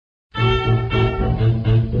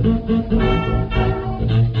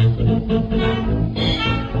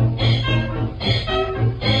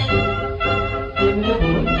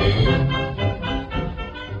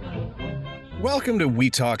Welcome to We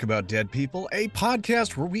Talk About Dead People, a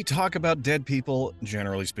podcast where we talk about dead people,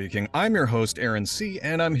 generally speaking. I'm your host, Aaron C.,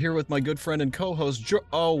 and I'm here with my good friend and co-host,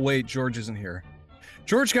 George isn't here.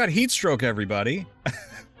 George got heat stroke, everybody.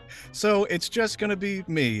 So it's just going to be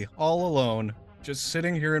me, all alone, just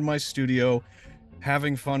sitting here in my studio,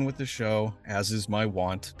 having fun with the show, as is my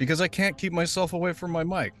wont, because I can't keep myself away from my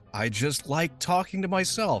mic. I just like talking to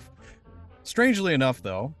myself. Strangely enough,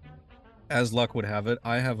 though, as luck would have it,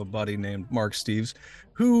 I have a buddy named Mark Steves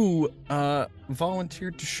who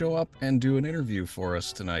volunteered to show up and do an interview for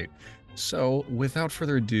us tonight. So without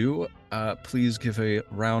further ado, please give a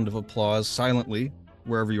round of applause silently,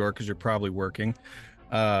 wherever you are, because you're probably working,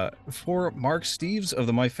 for Mark Steves of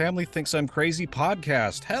the My Family Thinks I'm Crazy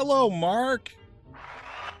podcast. Hello, Mark.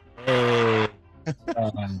 Hey,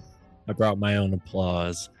 I brought my own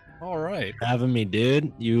applause. All right. Having me,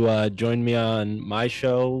 dude. You joined me on my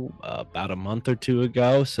show about a month or two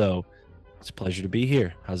ago, so it's a pleasure to be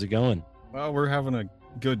here. How's it going? Well, we're having a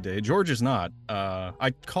good day. George is not.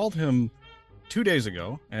 I called him 2 days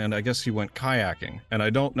ago, and I guess he went kayaking, and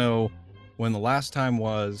I don't know when the last time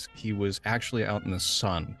was. He was actually out in the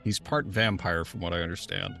sun. He's part vampire, from what I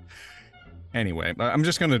understand. Anyway, I'm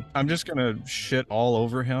just gonna shit all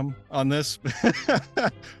over him on this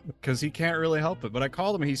because he can't really help it. But I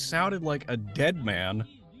called him. He sounded like a dead man.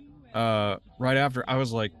 Right after, I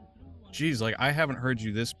was like, "Geez, like I haven't heard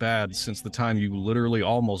you this bad since the time you literally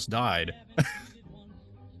almost died."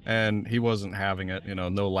 And he wasn't having it. You know,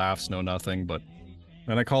 no laughs, no nothing. But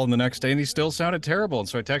then I called him the next day, and he still sounded terrible. And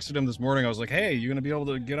so I texted him this morning. I was like, "Hey, you gonna be able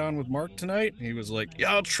to get on with Mark tonight?" He was like,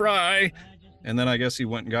 "Yeah, I'll try." And then I guess he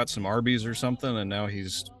went and got some Arby's or something, and now he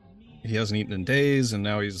hasn't eaten in days, and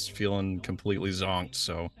now he's feeling completely zonked.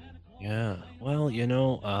 So Yeah. Well,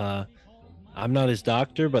 I'm not his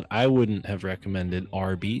doctor, but I wouldn't have recommended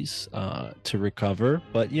Arby's to recover.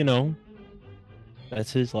 But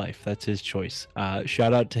that's his life. That's his choice.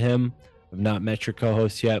 Shout out to him. I've not met your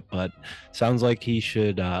co-host yet, but sounds like he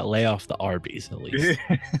should lay off the Arby's at least.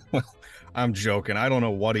 Well, I'm joking. I don't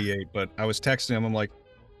know what he ate, but I was texting him. I'm like,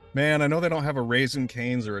 "Man, I know they don't have a Raising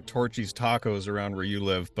Cane's or a Torchy's Tacos around where you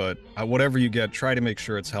live, but whatever you get, try to make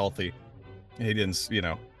sure it's healthy." He didn't,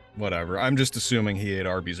 whatever. I'm just assuming he ate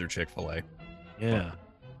Arby's or Chick-fil-A. Yeah.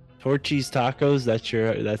 Torchy's Tacos,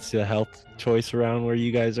 that's the health choice around where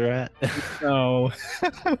you guys are at? No,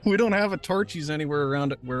 we don't have a Torchy's anywhere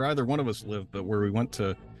around where either one of us live, but where we went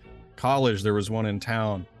to college, there was one in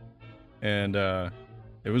town, and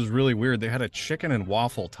it was really weird. They had a chicken and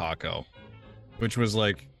waffle taco, which was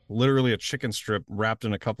like literally a chicken strip wrapped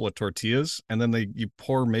in a couple of tortillas, and then you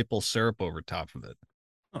pour maple syrup over top of it.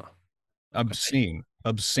 Huh. Obscene.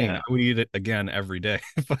 Yeah. I would eat it again every day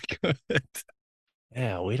if I could.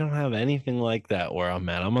 Yeah, we don't have anything like that where I'm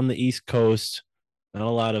at. I'm on the East Coast. Not a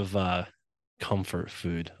lot of comfort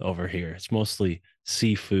food over here. It's mostly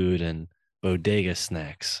seafood and bodega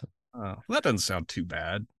snacks. Well, that doesn't sound too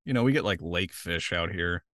bad. We get like lake fish out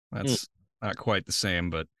here. That's not quite the same,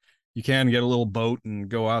 but you can get a little boat and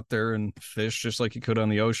go out there and fish just like you could on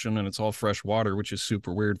the ocean, and it's all fresh water, which is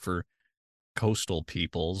super weird for coastal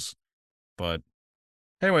peoples. But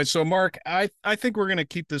anyway, so Mark, I think we're gonna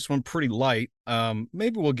keep this one pretty light.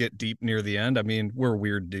 Maybe we'll get deep near the end. I mean, we're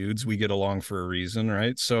weird dudes. We get along for a reason,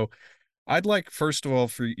 right? So I'd like, first of all,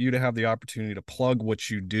 for you to have the opportunity to plug what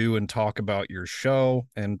you do and talk about your show,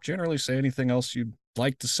 and generally say anything else you'd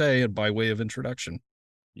like to say by way of introduction.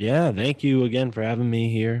 Yeah, thank you again for having me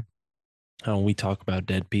here. We talk about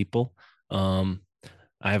dead people. I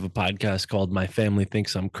have a podcast called My Family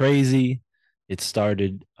Thinks I'm Crazy. It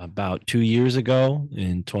started about 2 years ago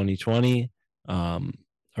in 2020.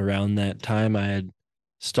 Around that time, I had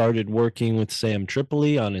started working with Sam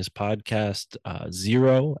Tripoli on his podcast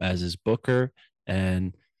Zero as his booker.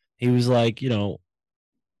 And he was like,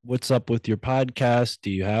 what's up with your podcast? Do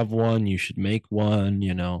you have one? You should make one,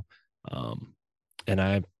 and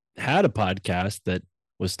I had a podcast that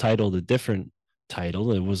was titled a different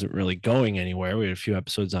title. It wasn't really going anywhere. We had a few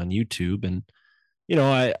episodes on YouTube, and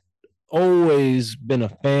I always been a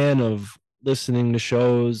fan of listening to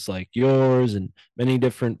shows like yours and many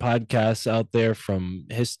different podcasts out there, from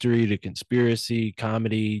history to conspiracy,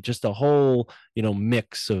 comedy, just a whole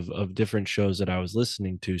mix of different shows that I was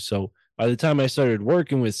listening to. So by the time I started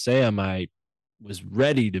working with Sam, I was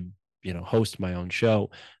ready to host my own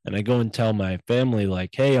show. And I go and tell my family, like,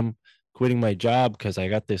 hey, I'm quitting my job because I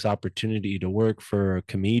got this opportunity to work for a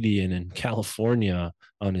comedian in California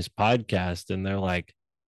on his podcast. And they're like,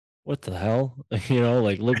 what the hell?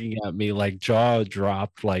 Like looking at me like jaw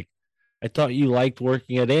dropped, like, I thought you liked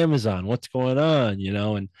working at Amazon. What's going on?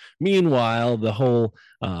 And meanwhile, the whole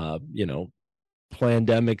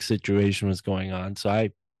pandemic situation was going on. So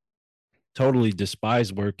I totally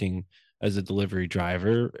despise working as a delivery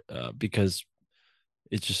driver because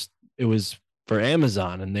it was for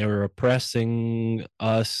Amazon, and they were oppressing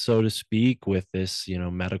us, so to speak, with this,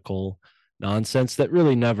 medical nonsense that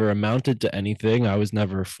really never amounted to anything. I was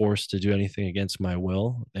never forced to do anything against my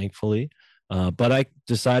will, thankfully. But I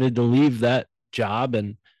decided to leave that job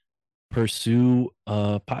and pursue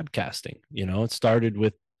podcasting. It started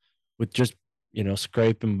with just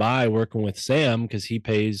scraping by working with Sam because he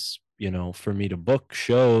pays for me to book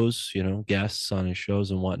shows, guests on his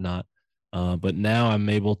shows and whatnot. But now I'm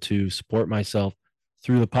able to support myself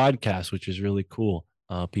through the podcast, which is really cool.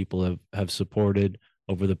 People have supported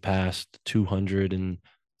over the past 200 and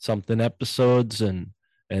something episodes, and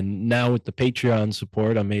now with the Patreon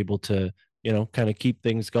support, I'm able to kind of keep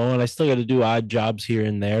things going. I still got to do odd jobs here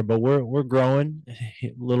and there, but we're growing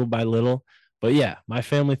little by little. But yeah, My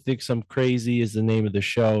Family Thinks I'm Crazy is the name of the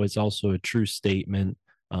show. It's also a true statement.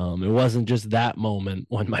 It wasn't just that moment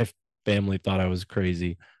when my family thought I was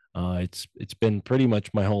crazy. It's been pretty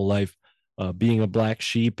much my whole life, being a black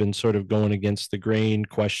sheep and sort of going against the grain,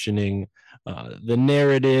 questioning the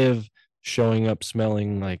narrative, showing up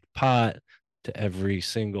smelling like pot to every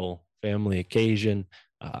single family occasion.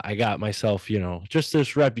 I got myself, just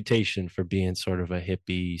this reputation for being sort of a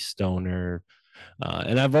hippie stoner.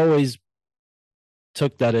 And I've always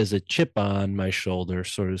took that as a chip on my shoulder,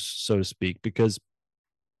 sort of, so to speak, because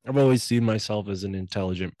I've always seen myself as an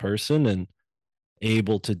intelligent person and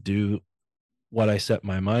able to do what I set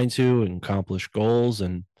my mind to and accomplish goals.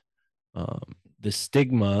 And the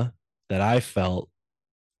stigma that I felt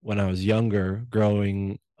when I was younger,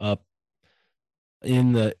 growing up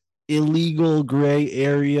in the illegal gray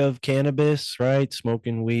area of cannabis, right?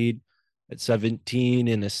 Smoking weed at 17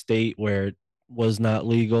 in a state where it was not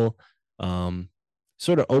legal, um,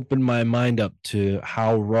 sort of opened my mind up to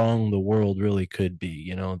how wrong the world really could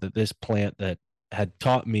be. That this plant that had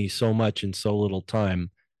taught me so much in so little time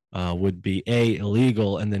would be A,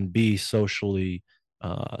 illegal, and then B, socially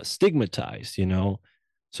stigmatized.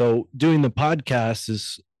 So doing the podcast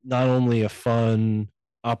is not only a fun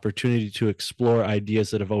opportunity to explore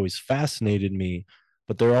ideas that have always fascinated me,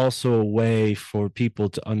 but they're also a way for people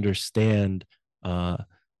to understand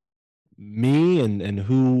me and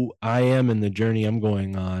who I am and the journey I'm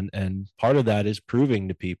going on. And part of that is proving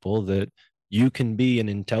to people that you can be an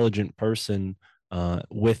intelligent person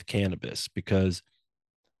with cannabis, because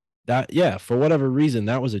that, yeah, for whatever reason,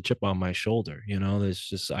 that was a chip on my shoulder. There's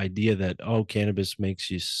this idea that, oh, cannabis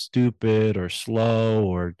makes you stupid or slow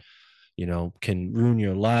or can ruin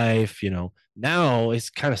your life. Now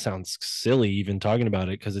it's kind of sounds silly even talking about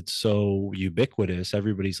it because it's so ubiquitous.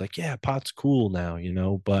 Everybody's like, yeah, pot's cool now,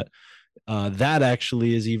 but that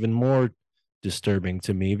actually is even more disturbing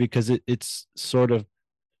to me because it's sort of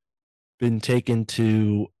been taken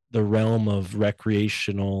to the realm of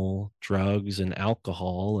recreational drugs and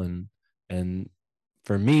alcohol, and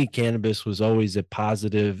for me, cannabis was always a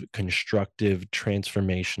positive, constructive,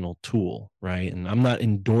 transformational tool, right? And I'm not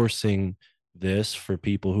endorsing this for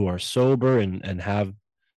people who are sober and have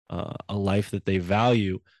a life that they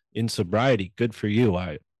value in sobriety. Good for you.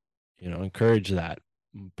 I encourage that.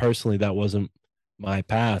 Personally, that wasn't my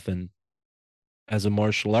path, and as a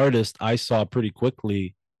martial artist, I saw pretty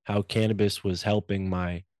quickly how cannabis was helping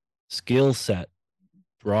my skill set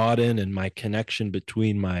broaden and my connection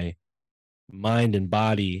between my mind and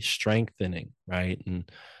body strengthening, right?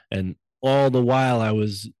 And all the while I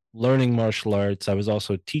was learning martial arts, I was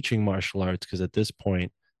also teaching martial arts because at this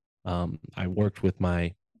point, I worked with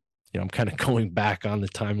my, I'm kind of going back on the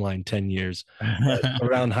timeline 10 years. But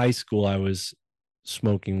around high school, I was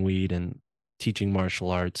smoking weed and teaching martial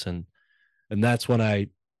arts, and that's when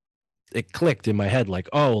it clicked in my head, like,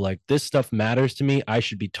 oh, like this stuff matters to me, I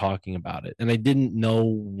should be talking about it. And I didn't know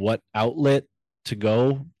what outlet to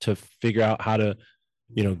go to figure out how to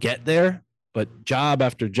get there. But job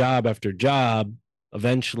after job after job,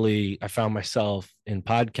 eventually I found myself in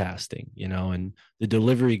podcasting, and the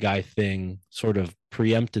delivery guy thing sort of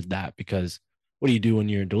preempted that, because what do you do when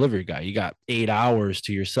you're a delivery guy? You got 8 hours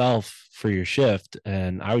to yourself for your shift,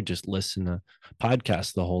 and I would just listen to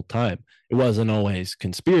podcasts the whole time. It wasn't always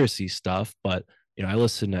conspiracy stuff, but I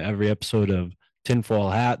listened to every episode of Tinfoil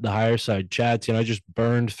Hat, the Higher Side Chats. I just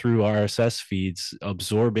burned through RSS feeds,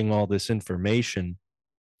 absorbing all this information,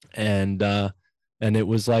 and it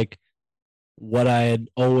was like what I had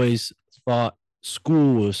always thought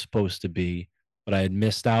school was supposed to be, but I had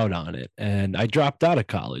missed out on it. And I dropped out of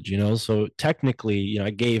college, so technically,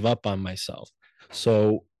 I gave up on myself.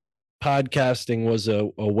 So podcasting was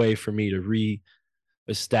a way for me to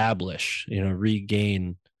reestablish,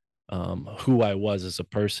 regain who I was as a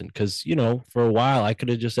person. Because, for a while, I could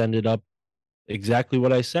have just ended up exactly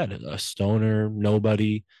what I said, a stoner,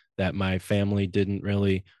 nobody that my family didn't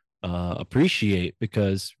really appreciate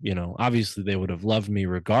because, obviously they would have loved me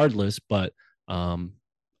regardless. But um,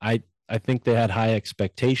 I think they had high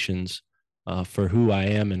expectations for who I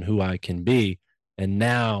am and who I can be. And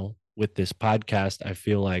now with this podcast, I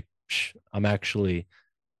feel like I'm actually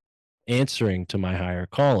answering to my higher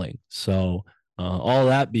calling. So, all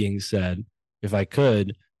that being said, if I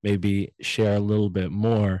could maybe share a little bit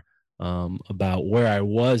more about where I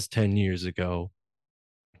was 10 years ago,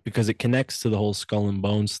 because it connects to the whole skull and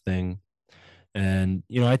bones thing. And,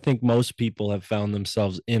 I think most people have found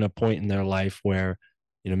themselves in a point in their life where,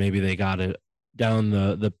 maybe they got it down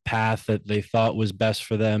the path that they thought was best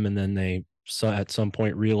for them. And then they at some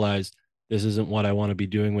point realized this isn't what I want to be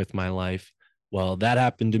doing with my life. Well, that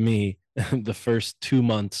happened to me the first 2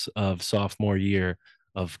 months of sophomore year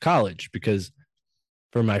of college, because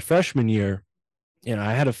for my freshman year,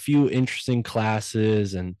 I had a few interesting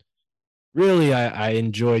classes, and really I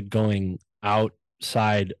enjoyed going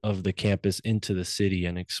outside of the campus into the city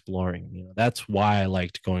and exploring. That's why I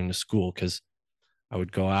liked going to school, because I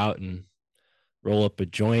would go out and roll up a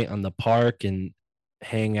joint on the park and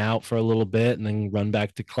hang out for a little bit and then run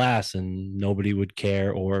back to class, and nobody would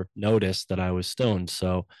care or notice that I was stoned.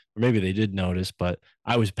 So, or maybe they did notice, but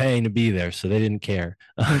I was paying to be there, so they didn't care.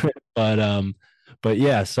 but but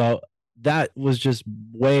yeah, so that was just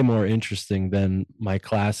way more interesting than my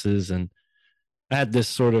classes. And I had this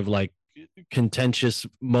sort of like contentious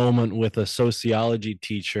moment with a sociology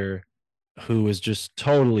teacher who was just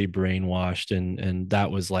totally brainwashed, and that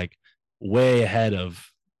was like way ahead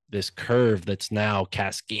of this curve that's now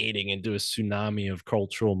cascading into a tsunami of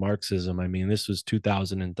cultural Marxism. I mean, this was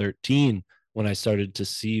 2013 when I started to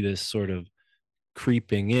see this sort of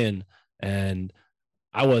creeping in, and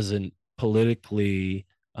I wasn't politically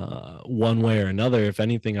one way or another. If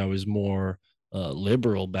anything, I was more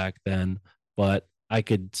liberal back then, but I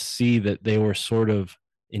could see that they were sort of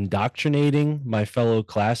indoctrinating my fellow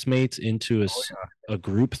classmates into Oh yeah. a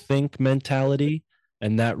group think mentality.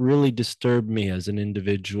 And that really disturbed me as an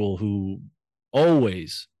individual who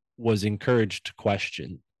always was encouraged to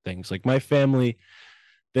question things. Like my family,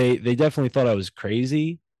 they definitely thought I was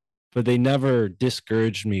crazy, but they never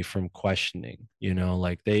discouraged me from questioning.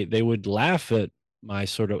 Like they would laugh at my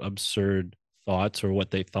sort of absurd thoughts or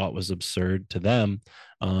what they thought was absurd to them,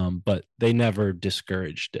 but they never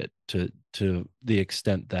discouraged it to the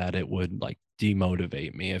extent that it would like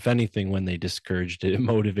demotivate me. If anything, when they discouraged it, it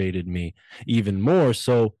motivated me even more.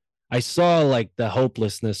 So I saw like the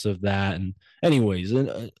hopelessness of that. And anyways,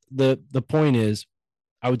 the point is,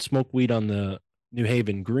 I would smoke weed on the New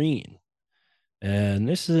Haven Green. And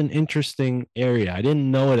this is an interesting area. I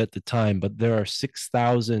didn't know it at the time, but there are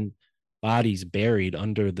 6,000 bodies buried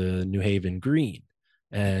under the New Haven Green.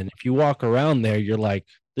 And if you walk around there, you're like,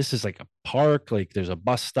 this is like a park. Like there's a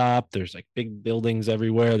bus stop, there's like big buildings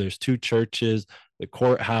everywhere. There's two churches, the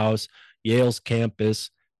courthouse, Yale's campus.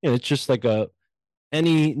 It's just like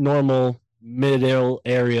any normal middle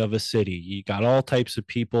area of a city. You got all types of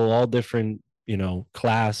people, all different,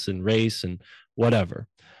 class and race and whatever.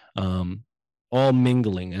 Um, all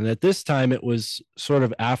mingling. And at this time, it was sort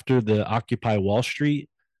of after the Occupy Wall Street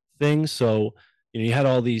thing. So, you had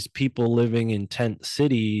all these people living in tent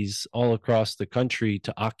cities all across the country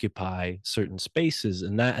to occupy certain spaces.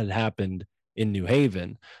 And that had happened in New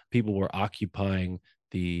Haven. People were occupying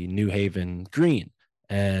the New Haven Green.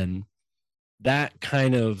 And that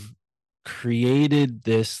kind of created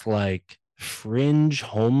this like fringe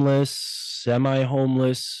homeless, semi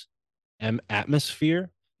homeless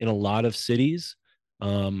atmosphere in a lot of cities.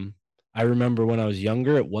 Um, I remember when I was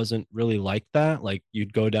younger, it wasn't really like that. Like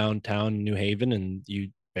you'd go downtown in New Haven and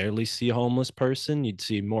you'd barely see a homeless person. You'd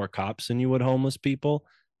see more cops than you would homeless people.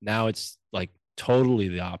 Now it's like totally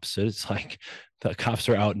the opposite. It's like the cops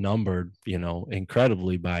are outnumbered,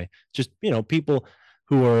 incredibly by just, people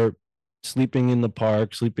who are sleeping in the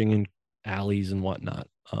park, sleeping in alleys and whatnot.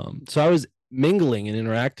 So I was mingling and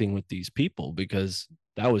interacting with these people because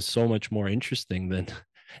that was so much more interesting than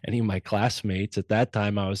any of my classmates. At that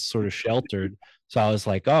time, I was sort of sheltered. So I was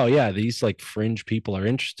like, oh yeah, these like fringe people are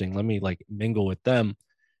interesting. Let me like mingle with them.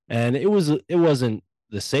 And it wasn't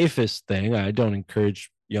the safest thing. I don't encourage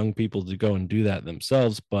young people to go and do that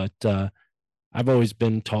themselves, but I've always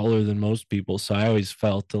been taller than most people, so I always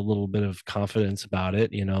felt a little bit of confidence about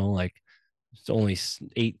it, like it's only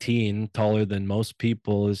 18, taller than most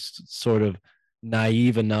people is sort of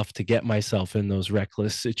naive enough to get myself in those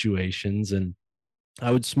reckless situations. And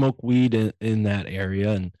I would smoke weed in that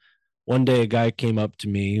area. And one day a guy came up to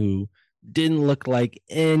me who didn't look like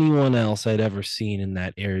anyone else I'd ever seen in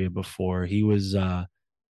that area before. He was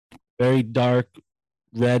very dark,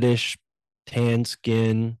 reddish, tan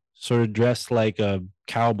skin, sort of dressed like a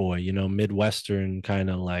cowboy, Midwestern kind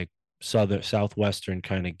of like Southwestern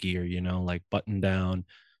kind of gear, like button down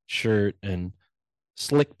shirt and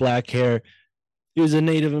slick black hair. He was a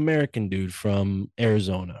Native American dude from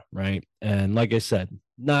Arizona, right? And like I said,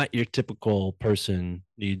 not your typical person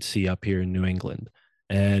you'd see up here in New England.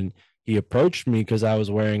 And he approached me because I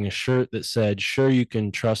was wearing a shirt that said, "Sure, you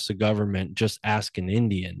can trust the government, just ask an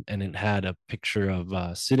Indian." And it had a picture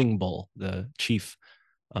of Sitting Bull, the chief,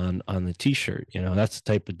 on the t-shirt. That's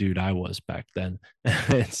the type of dude I was back then.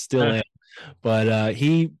 And still am. But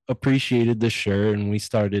he appreciated the shirt, and we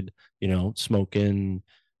started, smoking,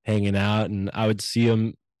 hanging out, and I would see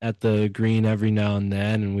him at the green every now and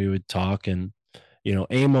then, and we would talk. And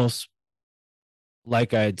Amos,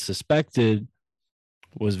 like I had suspected,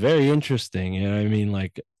 was very interesting. I mean,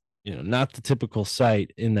 like, not the typical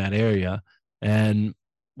site in that area. And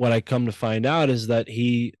what I come to find out is that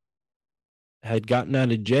he had gotten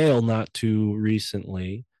out of jail not too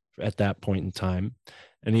recently at that point in time.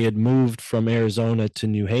 And he had moved from Arizona to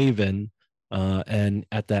New Haven. And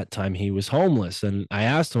at that time, he was homeless. And I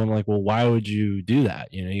asked him, I'm like, well, why would you do that?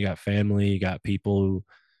 You got family, you got people who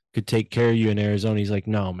could take care of you in Arizona. He's like,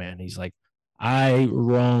 no, man. He's like, I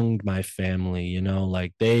wronged my family,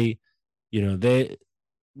 like they,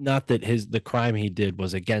 not that the crime he did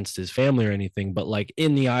was against his family or anything, but like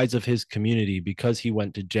in the eyes of his community, because he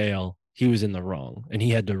went to jail, he was in the wrong and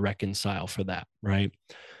he had to reconcile for that, right?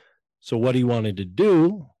 So what he wanted to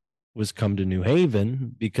do was come to New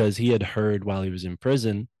Haven because he had heard while he was in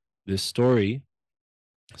prison this story,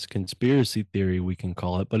 this conspiracy theory, we can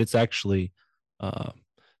call it, but it's actually, uh,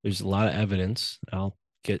 there's a lot of evidence. I'll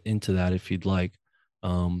get into that if you'd like.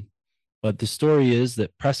 Um, but the story is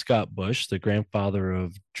that Prescott Bush, the grandfather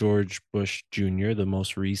of George Bush Jr., the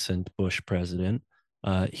most recent Bush president,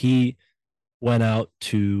 he went out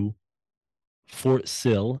to Fort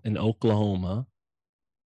Sill in Oklahoma,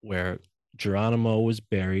 where Geronimo was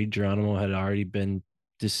buried. Geronimo had already been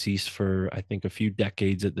deceased for, I think, a few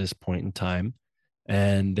decades at this point in time.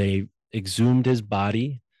 And they exhumed his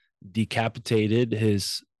body, decapitated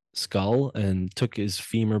his skull, and took his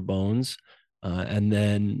femur bones, and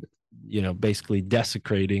then, basically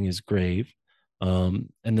desecrating his grave. And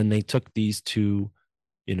then they took these two,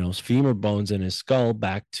 femur bones and his skull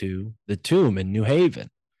back to the tomb in New Haven.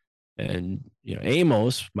 And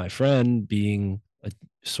Amos, my friend, being a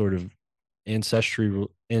sort of ancestrally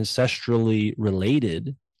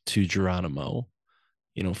related to Geronimo,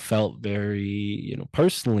 felt very,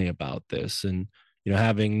 personally about this. And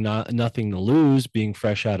having nothing to lose, being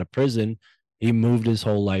fresh out of prison, he moved his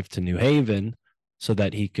whole life to New Haven so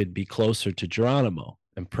that he could be closer to Geronimo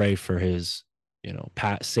and pray for his,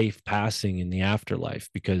 safe passing in the afterlife.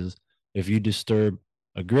 Because if you disturb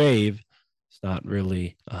a grave, it's not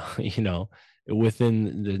really,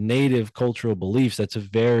 within the native cultural beliefs, that's a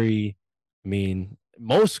very, I mean,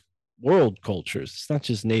 most world cultures, it's not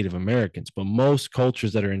just Native Americans, but most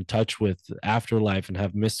cultures that are in touch with afterlife and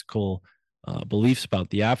have mystical beliefs about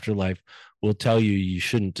the afterlife will tell you you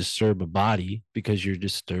shouldn't disturb a body because you're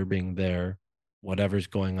disturbing their whatever's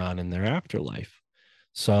going on in their afterlife.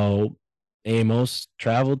 So Amos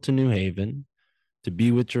traveled to New Haven to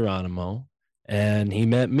be with Geronimo, and he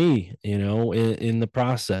met me, in the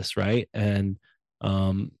process, right? And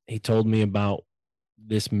he told me about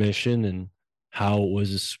this mission and how it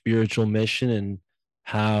was a spiritual mission, and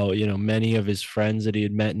how, many of his friends that he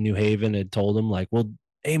had met in New Haven had told him, like, well,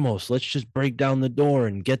 Amos, let's just break down the door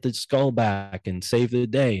and get the skull back and save the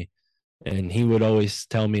day. And he would always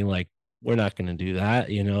tell me, like, we're not going to do that.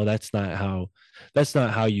 That's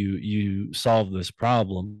not how you solve this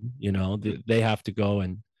problem. They have to go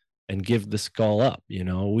and give the skull up.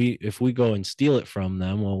 If we go and steal it from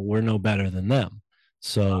them, well, we're no better than them.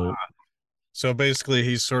 So So basically,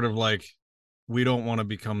 he's sort of like, we don't want to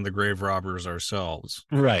become the grave robbers ourselves.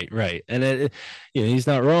 right. And he's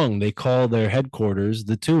not wrong. They call their headquarters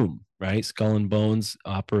the Tomb, right? Skull and Bones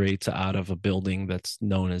operates out of a building that's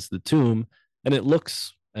known as the Tomb, and it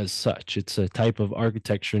looks as such. It's a type of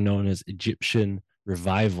architecture known as Egyptian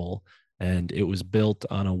Revival, and it was built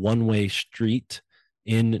on a one-way street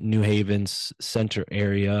in New Haven's center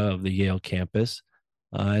area of the Yale campus.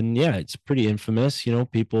 And yeah, it's pretty infamous.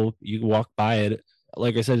 People, you walk by it,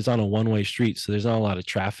 like I said, it's on a one-way street, so there's not a lot of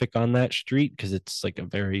traffic on that street because it's like a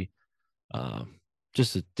very,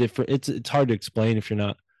 just a different. It's hard to explain if you're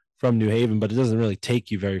not from New Haven, but it doesn't really take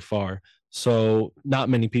you very far. So not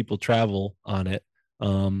many people travel on it.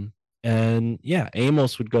 And yeah,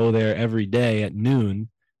 Amos would go there every day at noon,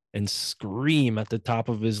 and scream at the top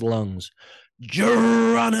of his lungs,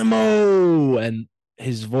 Geronimo! And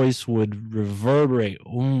his voice would reverberate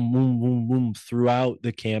boom, boom, boom, boom throughout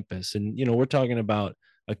the campus. And, we're talking about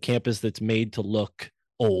a campus that's made to look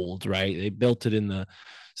old, right? They built it in the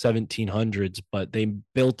 1700s, but they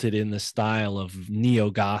built it in the style of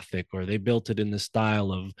neo-Gothic, or they built it in the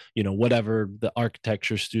style of, whatever the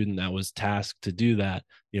architecture student that was tasked to do that,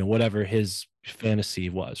 whatever his fantasy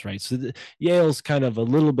was, right? So Yale's kind of a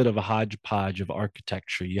little bit of a hodgepodge of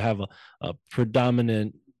architecture. You have a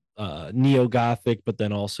predominant neo-Gothic, but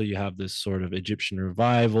then also you have this sort of Egyptian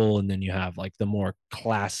revival, and then you have like the more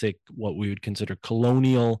classic, what we would consider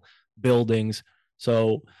colonial buildings.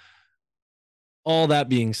 So all that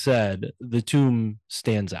being said, the tomb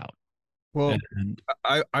stands out. Well, And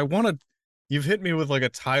I want to. You've hit me with like a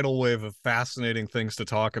tidal wave of fascinating things to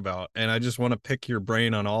talk about, and I just want to pick your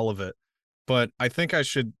brain on all of it. But I think I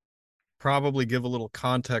should probably give a little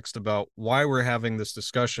context about why we're having this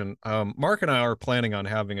discussion. Mark and I are planning on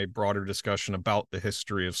having a broader discussion about the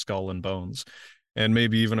history of Skull and Bones, and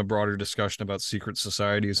maybe even a broader discussion about secret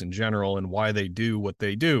societies in general and why they do what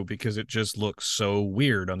they do, because it just looks so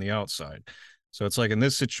weird on the outside. So it's like in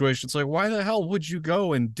this situation, it's like, why the hell would you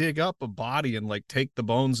go and dig up a body and like take the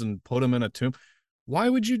bones and put them in a tomb? Why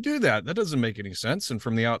would you do that? That doesn't make any sense. And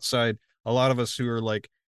from the outside, a lot of us who are like,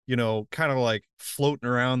 kind of like floating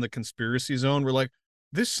around the conspiracy zone, we're like,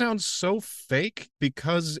 this sounds so fake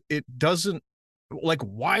because it doesn't, like,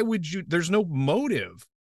 why would you? There's no motive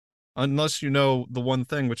unless you know the one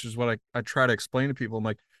thing, which is what I try to explain to people. I'm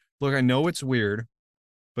like, look, I know it's weird,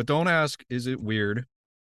 but don't ask, is it weird?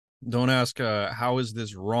 Don't ask, how is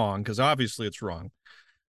this wrong? Because obviously it's wrong.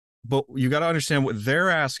 But you got to understand what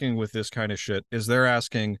they're asking with this kind of shit is they're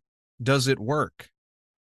asking, does it work?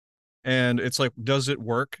 And it's like, does it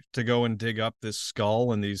work to go and dig up this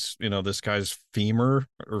skull and these, this guy's femur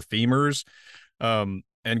or femurs, and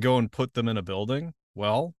go and put them in a building?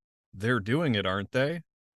 Well, they're doing it, aren't they?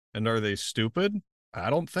 And are they stupid?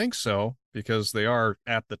 I don't think so, because they are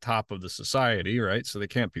at the top of the society, right? So they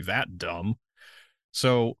can't be that dumb.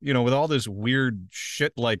 So, with all this weird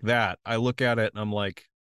shit like that, I look at it and I'm like,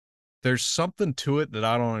 there's something to it that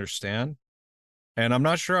I don't understand. And I'm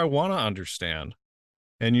not sure I want to understand.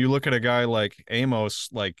 And you look at a guy like Amos,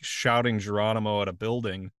 like shouting Geronimo at a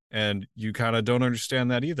building, and you kind of don't understand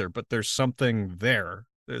that either. But there's something there.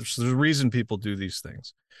 There's a reason people do these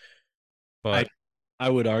things. I But I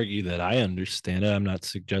would argue that I understand it. I'm not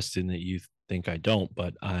suggesting that you think I don't,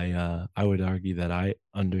 but I would argue that I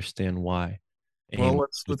understand why well,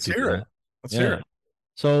 Amos would let's do hear it. that. Let's hear Yeah. it.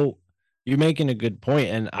 So you're making a good point,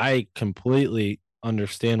 and I completely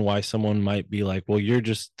understand why someone might be like, "Well, you're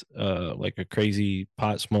just like a crazy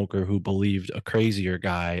pot smoker who believed a crazier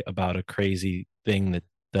guy about a crazy thing that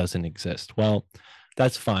doesn't exist." Well,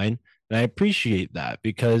 that's fine. And I appreciate that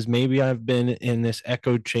because maybe I've been in this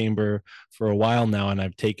echo chamber for a while now, and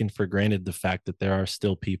I've taken for granted the fact that there are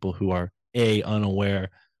still people who are A, unaware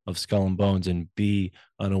of Skull and Bones, and B,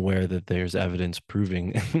 unaware that there's evidence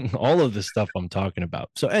proving all of the stuff I'm talking about.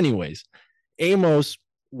 So, anyways, Amos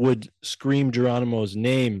would scream Geronimo's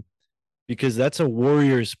name because that's a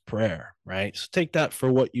warrior's prayer, right? So take that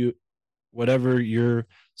for whatever your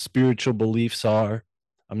spiritual beliefs are.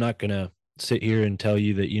 I'm not gonna sit here and tell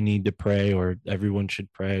you that you need to pray or everyone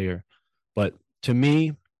should pray, but to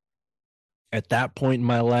me, at that point in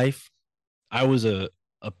my life, I was a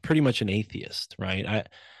pretty much an atheist, right?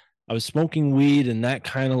 I was smoking weed, and that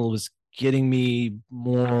kind of was getting me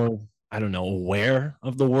more, I don't know, aware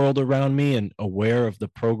of the world around me and aware of the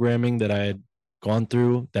programming that I had gone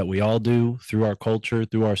through, that we all do through our culture,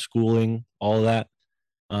 through our schooling, all of that.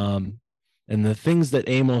 Um, and the things that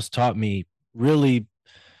Amos taught me really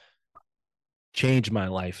changed my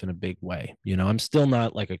life in a big way. I'm still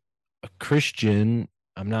not like a Christian.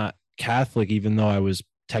 I'm not Catholic, even though I was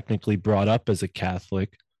technically brought up as a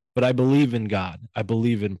Catholic, but I believe in God. I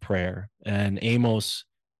believe in prayer. And Amos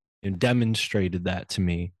demonstrated that to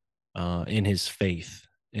me in his faith,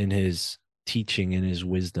 in his teaching, in his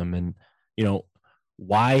wisdom. And,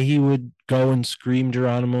 why he would go and scream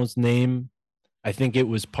Geronimo's name, I think it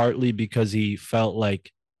was partly because he felt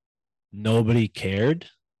like nobody cared.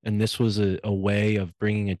 And this was a way of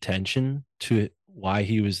bringing attention to why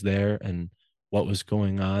he was there and what was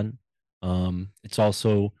going on. It's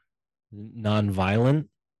also non-violent,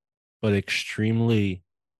 but extremely,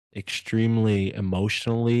 extremely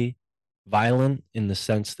emotionally violent in the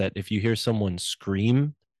sense that if you hear someone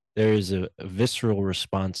scream, there is a visceral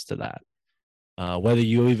response to that. Whether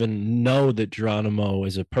you even know that Geronimo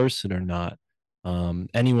is a person or not,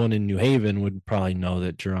 Anyone in New Haven would probably know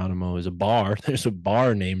that Geronimo is a bar. There's a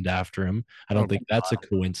bar named after him. I Oh, don't think that's a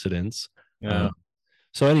coincidence. yeah.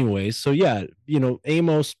 So, anyways, so yeah,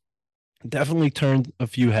 Amos definitely turned a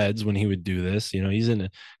few heads when he would do this. He's in a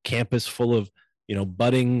campus full of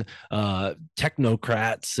budding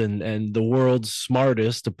technocrats and the world's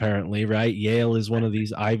smartest, apparently, right? Yale is one of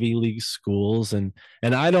these Ivy League schools, and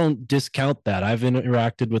I don't discount that. I've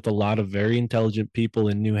interacted with a lot of very intelligent people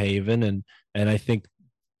in New Haven, and I think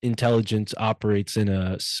intelligence operates in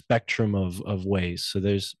a spectrum of ways. So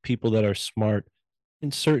there's people that are smart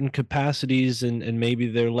in certain capacities, and maybe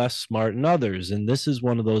they're less smart in others. And this is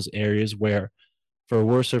one of those areas where, for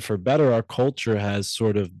worse or for better, our culture has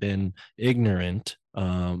sort of been ignorant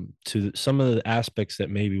to some of the aspects that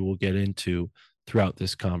maybe we'll get into throughout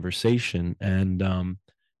this conversation. And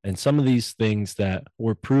some of these things that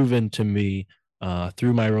were proven to me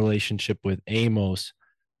through my relationship with Amos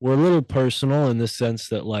were a little personal, in the sense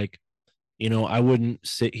that, like, I wouldn't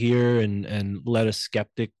sit here and let a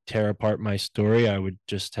skeptic tear apart my story. I would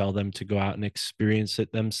just tell them to go out and experience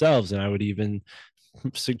it themselves. And I would even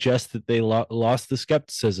suggest that they lost the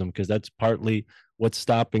skepticism, because that's partly what's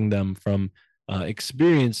stopping them from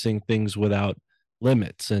experiencing things without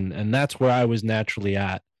limits. And that's where I was naturally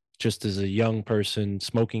at, just as a young person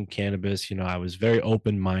smoking cannabis. I was very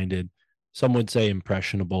open minded. Some would say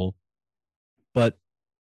impressionable. But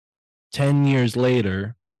 10 years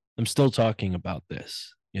later, I'm still talking about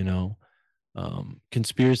this.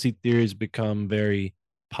 Conspiracy theories become very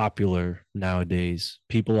popular nowadays.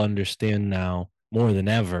 People understand now more than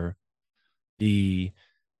ever the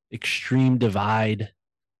extreme divide,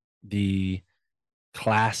 the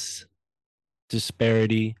class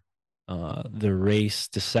disparity, the race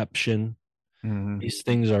deception. Mhm. These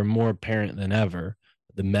things are more apparent than ever.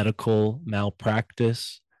 The medical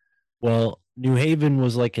malpractice. Well, New Haven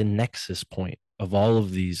was like a nexus point of all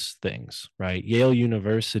of these things, right? Yale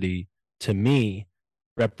University, to me,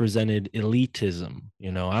 represented elitism.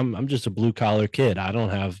 I'm just a blue collar kid. I don't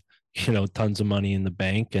have, tons of money in the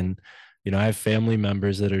bank, and I have family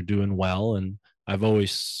members that are doing well, and I've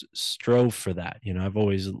always strove for that. I've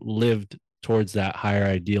always lived towards that higher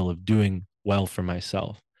ideal of doing well for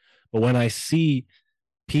myself. But when I see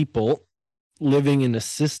people living in a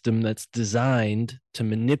system that's designed to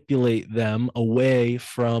manipulate them away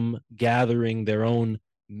from gathering their own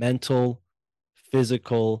mental,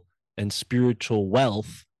 physical, and spiritual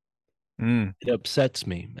wealth, Mm. it upsets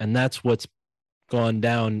me. And that's what's gone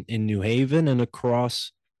down in New Haven and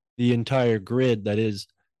across the entire grid that is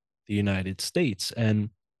the United States.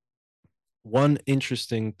 And one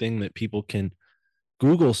interesting thing that people can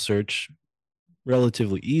Google search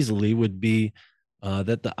relatively easily would be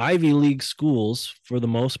that the Ivy League schools, for the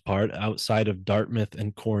most part, outside of Dartmouth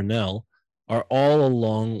and Cornell, are all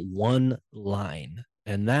along one line.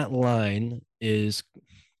 And that line is,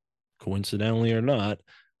 coincidentally or not,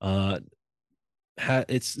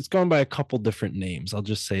 it's gone by a couple different names. I'll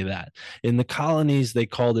just say that. In the colonies, they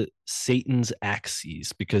called it Satan's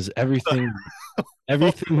Axes, because everything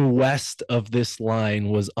west of this line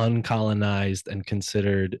was uncolonized and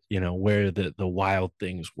considered, where the wild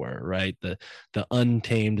things were, right? The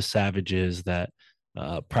untamed savages that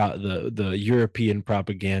the European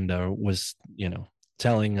propaganda was,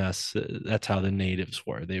 telling us that's how the natives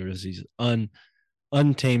were. They was these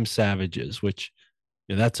untamed savages, which,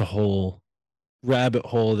 that's a whole rabbit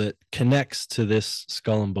hole that connects to this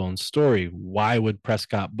Skull and Bones story. Why would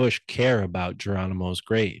Prescott Bush care about Geronimo's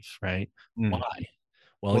grave, right? Mm. Why?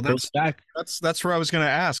 Well, Well, it goes back. that's where I was going to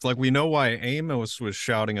ask. Like, we know why Amos was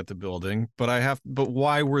shouting at the building, but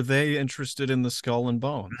why were they interested in the skull and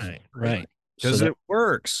bones? Right, right. So Because that it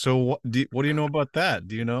works. So what do you know about that?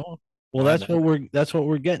 Do you know? well, Why that's what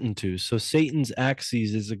we're getting to. So Satan's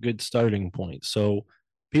axes is a good starting point. So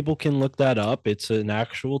people can look that up. It's an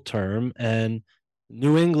actual term, and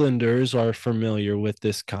New Englanders are familiar with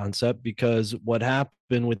this concept, because what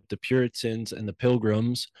happened with the Puritans and the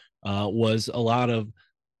Pilgrims was a lot of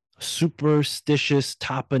superstitious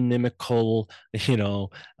toponymical, you know,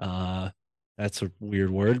 uh, that's a weird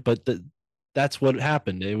word, but that's what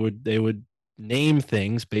happened. They would name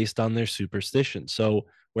things based on their superstition. So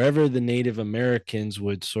wherever the Native Americans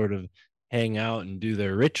would sort of hang out and do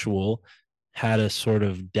their ritual had a sort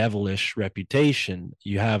of devilish reputation.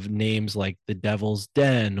 You have names like the Devil's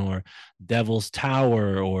Den or Devil's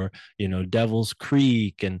Tower or, Devil's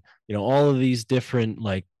Creek, and, all of these different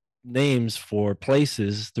like names for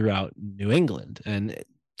places throughout New England and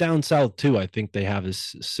down south too. I think they have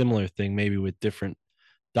this similar thing, maybe with different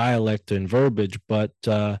dialect and verbiage. But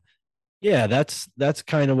yeah, that's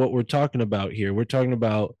kind of what we're talking about here. We're talking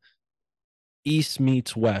about East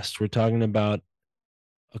meets West. We're talking about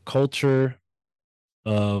a culture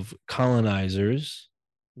of colonizers,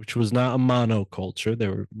 which was not a monoculture.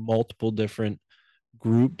 There were multiple different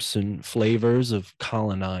groups and flavors of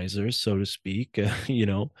colonizers, so to speak.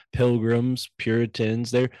 Pilgrims,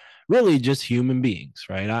 Puritans. They're really just human beings,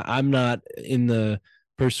 right? I'm not in the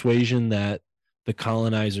persuasion that the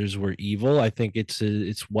colonizers were evil. I think it's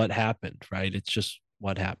what happened, right? It's just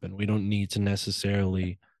what happened. We don't need to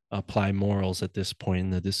necessarily apply morals at this point in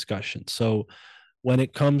the discussion. So when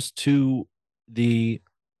it comes to the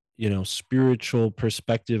spiritual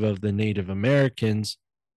perspective of the Native Americans,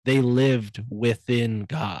 they lived within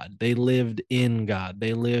God. They lived in God.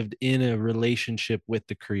 They lived in a relationship with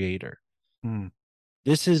the Creator. Hmm.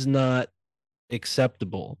 This is not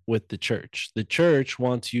acceptable with the church. The church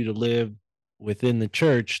wants you to live within the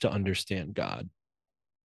church to understand God.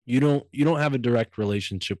 You don't have a direct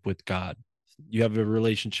relationship with God. You have a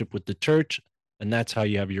relationship with the church, and that's how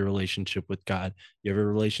you have your relationship with God. You have a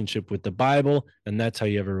relationship with the Bible, and that's how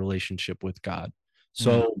you have a relationship with God. Hmm.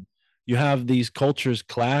 So you have these cultures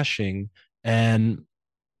clashing, and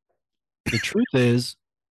the truth is,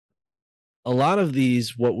 a lot of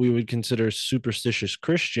these, what we would consider superstitious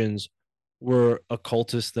Christians, were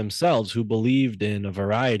occultists themselves who believed in a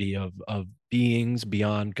variety of beings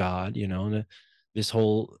beyond God, this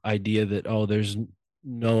whole idea that, oh, there's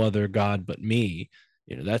no other God but me.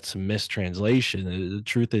 That's a mistranslation. The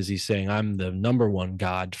truth is, he's saying, I'm the number one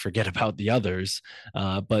God, forget about the others.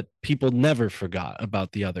 But people never forgot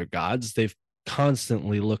about the other gods. They've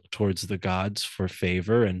constantly look towards the gods for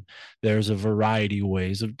favor, and there's a variety of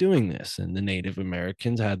ways of doing this, and the Native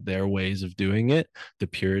Americans had their ways of doing it. The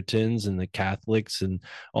Puritans and the Catholics and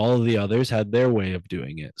all of the others had their way of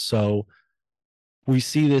doing it. So we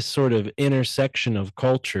see this sort of intersection of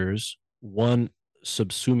cultures, one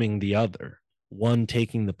subsuming the other, one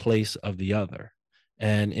taking the place of the other.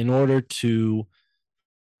 And in order to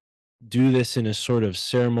do this in a sort of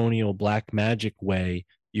ceremonial black magic way,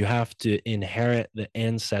 you have to inherit the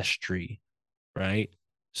ancestry, right?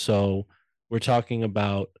 So we're talking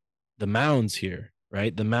about the mounds here,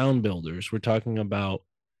 right? The mound builders. We're talking about,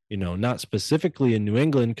 not specifically in New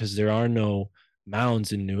England, because there are no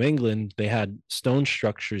mounds in New England. They had stone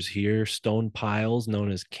structures here, stone piles known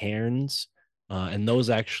as cairns. And those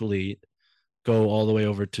actually go all the way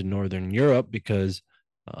over to Northern Europe because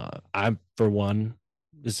I'm, for one,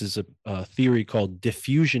 this is a theory called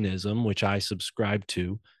diffusionism, which I subscribe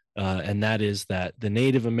to. And that is that the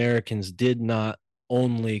Native Americans did not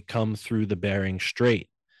only come through the Bering Strait.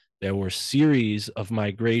 There were series of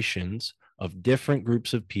migrations of different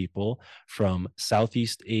groups of people from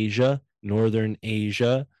Southeast Asia, Northern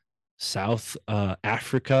Asia, South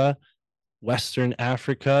Africa, Western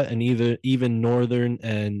Africa, and even Northern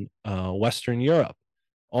and Western Europe,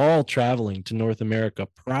 all traveling to North America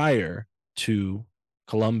prior to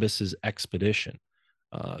Columbus's expedition.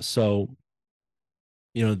 So,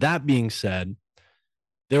 that being said,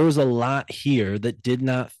 there was a lot here that did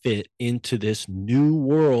not fit into this new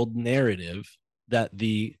world narrative that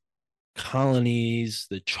the colonies,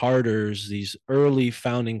 the charters, these early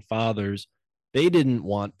founding fathers, they didn't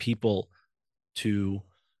want people to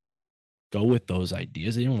go with those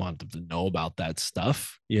ideas. They didn't want them to know about that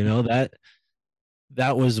stuff.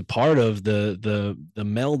 That was a part of the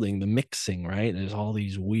melding, the mixing, right? There's all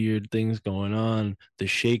these weird things going on. The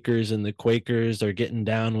Shakers and the Quakers are getting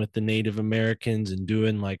down with the Native Americans and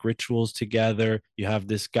doing like rituals together. You have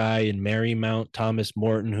this guy in Marymount, Thomas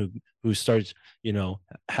Morton, who starts,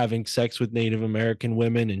 having sex with Native American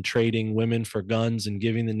women and trading women for guns and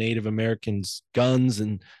giving the Native Americans guns.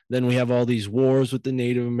 And then we have all these wars with the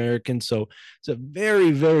Native Americans. So it's a very,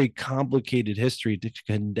 very complicated history to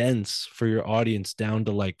condense for your audience down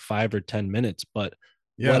to like 5 or 10 minutes. But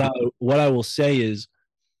Yeah. what I will say is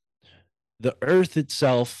the earth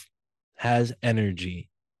itself has energy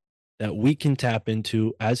that we can tap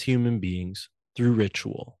into as human beings through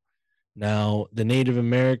ritual. Now, the Native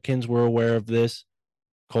Americans were aware of this.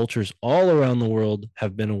 Cultures all around the world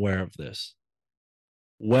have been aware of this.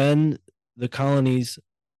 When the colonies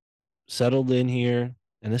settled in here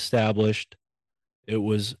and established, it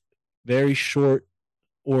was very short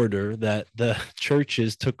order that the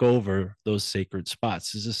churches took over those sacred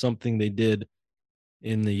spots. This is something they did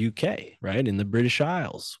in the UK, right? In the British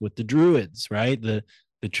Isles with the Druids, right? The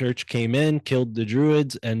church came in, killed the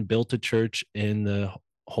Druids, and built a church in the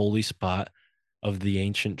holy spot of the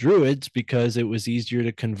ancient Druids because it was easier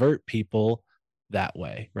to convert people that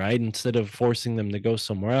way, right? Instead of forcing them to go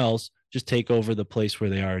somewhere else, just take over the place where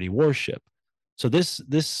they already worship. So this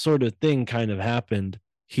sort of thing kind of happened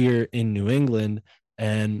here in New England.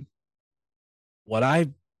 And what I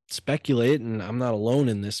speculate, and I'm not alone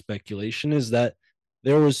in this speculation, is that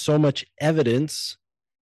there was so much evidence,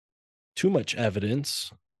 too much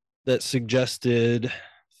evidence, that suggested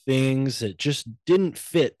things that just didn't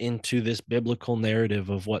fit into this biblical narrative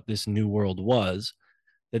of what this new world was,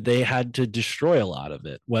 that they had to destroy a lot of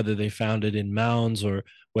it, whether they found it in mounds or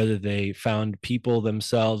whether they found people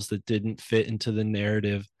themselves that didn't fit into the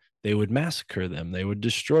narrative. They would massacre them, they would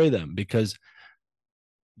destroy them, because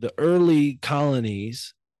the early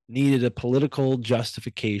colonies needed a political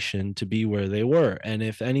justification to be where they were. And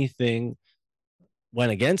if anything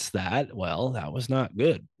went against that, well, that was not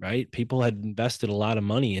good, right? People had invested a lot of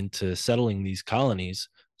money into settling these colonies.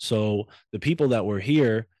 So the people that were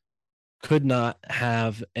here could not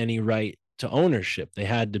have any right to ownership. They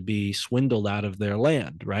had to be swindled out of their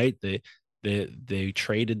land, right? They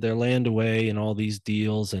traded their land away in all these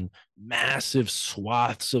deals, and massive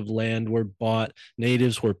swaths of land were bought.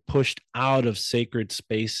 Natives were pushed out of sacred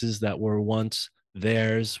spaces that were once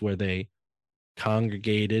theirs, where they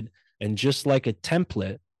congregated. And just like a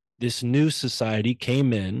template, this new society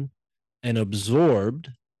came in and absorbed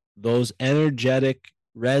those energetic,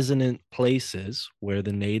 resonant places where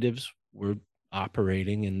the natives were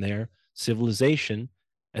operating in their civilization,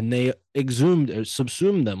 and they exhumed or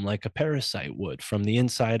subsumed them like a parasite would from the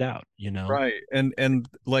inside out, you know? Right. And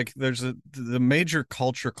like there's the major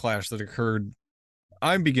culture clash that occurred.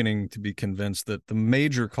 I'm beginning to be convinced that the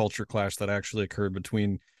major culture clash that actually occurred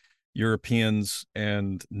between Europeans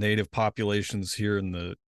and native populations here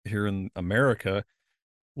in America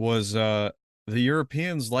was the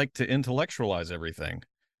Europeans like to intellectualize everything.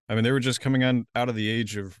 I mean, they were just coming on out of the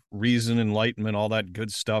age of reason, enlightenment, all that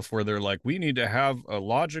good stuff where they're like, we need to have a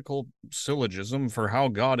logical syllogism for how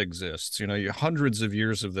God exists. You know, hundreds of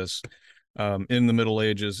years of this in the Middle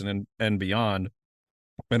Ages and beyond.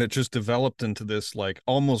 And it just developed into this like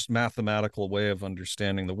almost mathematical way of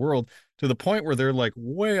understanding the world to the point where they're like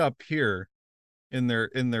way up here in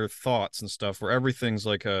their thoughts and stuff, where everything's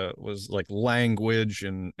like a was like language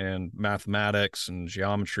and mathematics and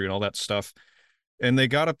geometry and all that stuff. And they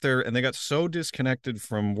got up there and they got so disconnected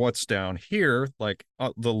from what's down here, like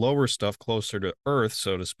the lower stuff closer to earth,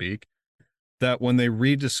 so to speak, that when they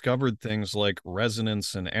rediscovered things like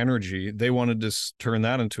resonance and energy, they wanted to turn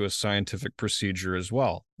that into a scientific procedure as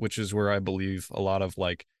well, which is where I believe a lot of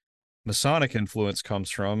like Masonic influence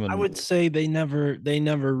comes from. I And would say they never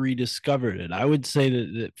rediscovered it. I would say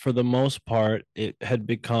that for the most part, it had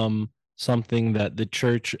become something that the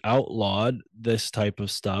church outlawed, this type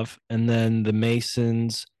of stuff, and then the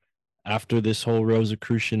Masons, after this whole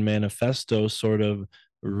Rosicrucian manifesto, sort of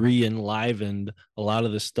re-enlivened a lot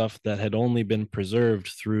of the stuff that had only been preserved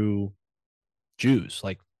through Jews.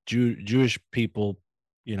 Like Jewish people,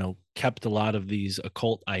 kept a lot of these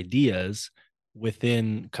occult ideas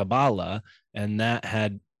within Kabbalah, and that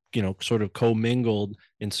had, sort of commingled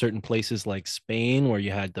in certain places like Spain, where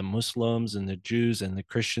you had the Muslims and the Jews and the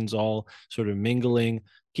Christians all sort of mingling.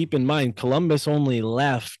 Keep in mind, Columbus only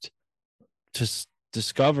left to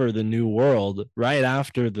discover the new world right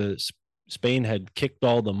after the Spain had kicked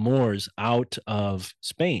all the Moors out of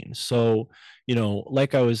Spain. So,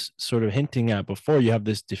 like I was sort of hinting at before, you have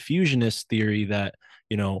this diffusionist theory that,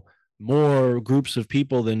 more groups of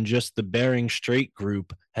people than just the Bering Strait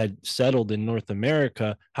group had settled in North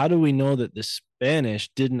America. How do we know that the Spanish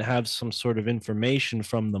didn't have some sort of information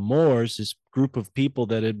from the Moors, this group of people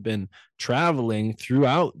that had been traveling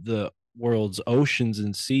throughout the world's oceans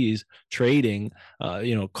and seas, trading,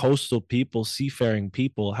 coastal people, seafaring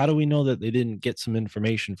people? How do we know that they didn't get some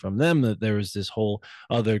information from them, that there was this whole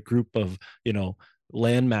other group of,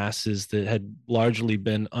 land masses that had largely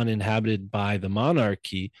been uninhabited by the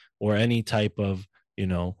monarchy or any type of,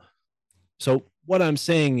 so what I'm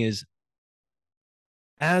saying is,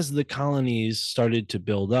 as the colonies started to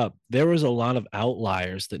build up, there was a lot of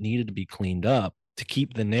outliers that needed to be cleaned up to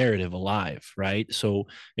keep the narrative alive, right? So,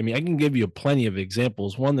 I mean, I can give you plenty of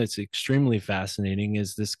examples. One that's extremely fascinating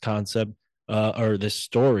is this concept, or this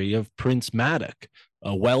story of Prince Madoc,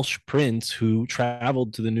 a Welsh prince who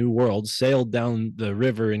traveled to the New World, sailed down the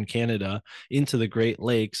river in Canada into the Great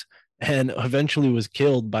Lakes, and eventually was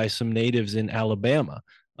killed by some natives in Alabama.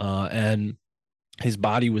 And his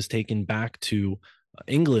body was taken back to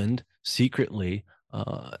England secretly,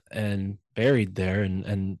 and buried there.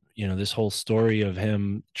 And this whole story of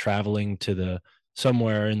him traveling to the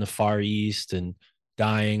somewhere in the Far East and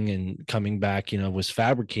dying and coming back, was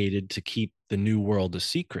fabricated to keep the New World a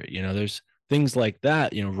secret. There's things like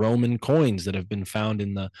that. Roman coins that have been found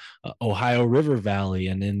in the Ohio River Valley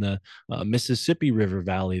and in the Mississippi River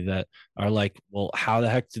Valley that are like, well, how the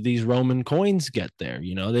heck did these Roman coins get there?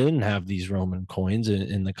 They didn't have these Roman coins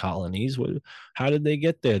in the colonies. How did they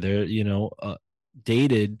get there? They're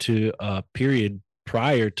dated to a period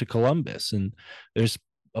prior to Columbus. And there's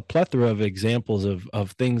a plethora of examples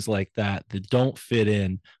of things like that that don't fit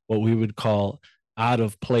in what we would call out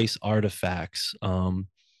of place artifacts.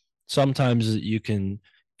 Sometimes you can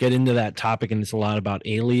get into that topic and it's a lot about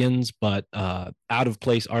aliens, but out of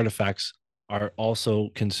place artifacts are also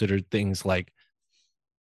considered things like,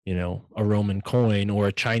 a Roman coin or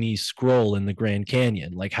a Chinese scroll in the Grand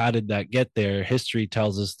Canyon. Like, how did that get there? History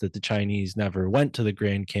tells us that the Chinese never went to the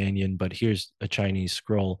Grand Canyon, but here's a Chinese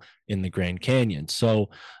scroll in the Grand Canyon. So,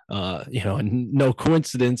 no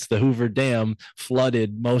coincidence, the Hoover Dam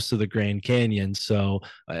flooded most of the Grand Canyon. So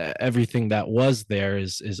everything that was there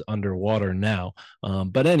is underwater now.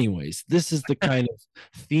 But anyways, this is the kind of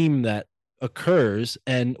theme that occurs.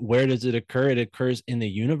 And where does it occur? It occurs in the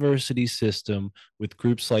university system with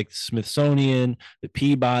groups like the Smithsonian, the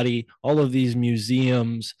Peabody, all of these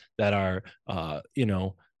museums that are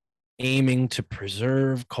aiming to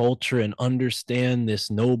preserve culture and understand this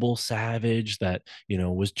noble savage that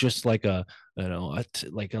was just like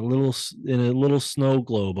like a little in a little snow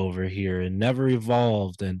globe over here and never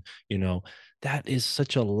evolved. And that is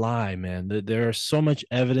such a lie, man. There are so much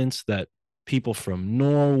evidence that people from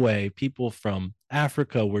Norway, people from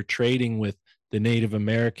Africa were trading with the Native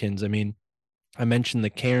Americans. I mean, I mentioned the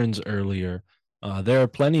cairns earlier. There are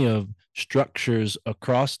plenty of structures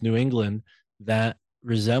across New England that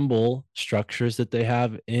resemble structures that they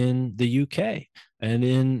have in the UK and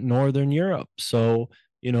in Northern Europe. So,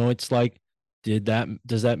 it's like,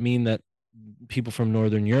 does that mean that people from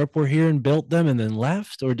Northern Europe were here and built them and then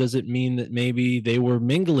left? Or does it mean that maybe they were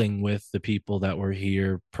mingling with the people that were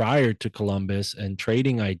here prior to Columbus and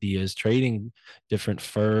trading ideas, trading different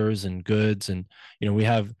furs and goods? And, we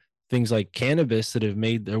have things like cannabis that have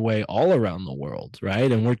made their way all around the world,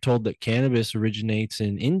 right? And we're told that cannabis originates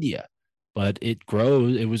in India, but it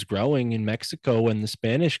was growing in Mexico when the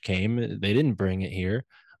Spanish came. They didn't bring it here.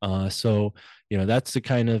 So,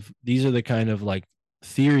 these are the kind of like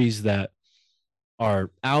theories that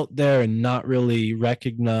are out there and not really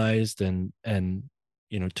recognized. And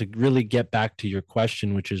to really get back to your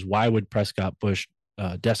question, which is why would Prescott Bush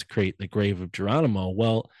desecrate the grave of Geronimo?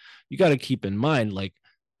 Well, you got to keep in mind, like,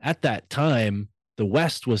 at that time the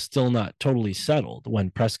West was still not totally settled when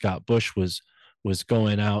Prescott Bush was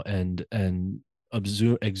going out and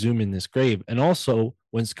exhuming this grave. And also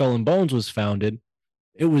when Skull and Bones was founded,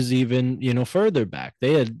 it was even further back.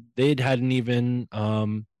 They hadn't even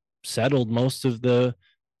settled most of the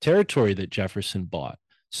territory that Jefferson bought.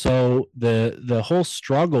 So the whole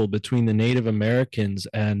struggle between the Native Americans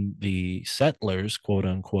and the settlers, quote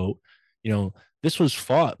unquote, this was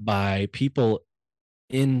fought by people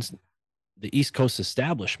in the East Coast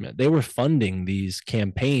establishment. They were funding these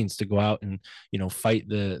campaigns to go out and fight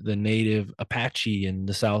the native Apache in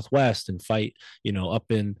the Southwest and fight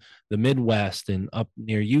up in the Midwest and up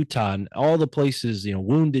near Utah and all the places,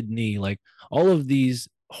 Wounded Knee, like all of these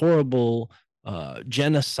horrible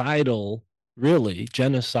genocidal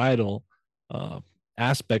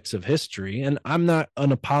aspects of history. And I'm not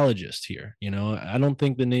an apologist here. I don't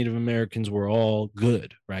think the Native Americans were all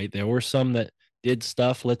good, right? There were some that did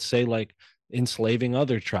stuff, let's say, like enslaving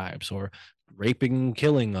other tribes or raping and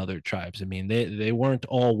killing other tribes. I mean, they weren't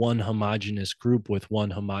all one homogenous group with one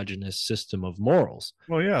homogenous system of morals.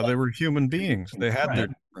 Well, yeah, they were human beings. They had their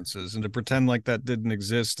Right. differences, and to pretend like that didn't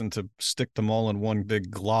exist and to stick them all in one big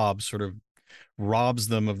glob sort of robs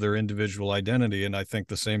them of their individual identity. And I think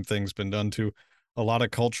the same thing's been done to a lot of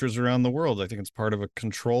cultures around the world. I think it's part of a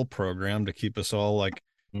control program to keep us all like,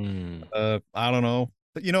 Mm. I don't know.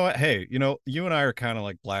 But you know what? Hey, you and I are kind of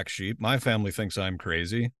like black sheep. My family thinks I'm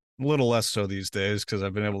crazy. A little less so these days because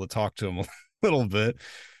I've been able to talk to them a little bit.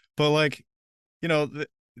 But like, you know,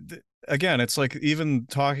 again, it's like even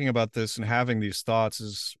talking about this and having these thoughts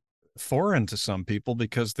is foreign to some people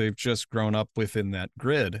because they've just grown up within that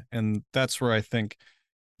grid. And that's where I think,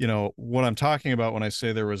 what I'm talking about when I say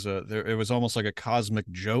it was almost like a cosmic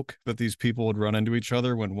joke that these people would run into each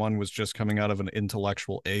other when one was just coming out of an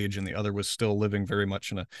intellectual age and the other was still living very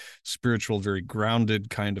much in a spiritual, very grounded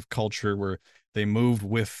kind of culture where they moved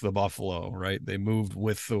with the buffalo, right? They moved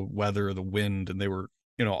with the weather, the wind, and they were,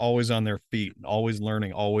 always on their feet, always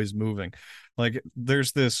learning, always moving. Like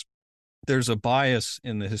there's a bias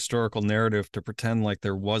in the historical narrative to pretend like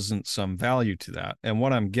there wasn't some value to that. And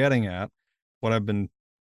what I'm getting at, what I've been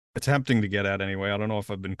attempting to get at anyway, I don't know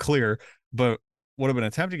if I've been clear, but what I've been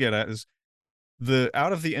attempting to get at is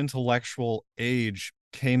out of the intellectual age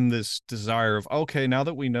came this desire of, okay, now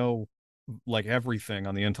that we know like everything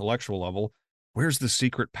on the intellectual level, where's the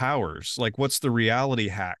secret powers? Like, what's the reality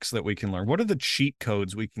hacks that we can learn? What are the cheat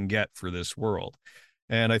codes we can get for this world?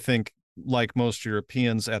 And I think like most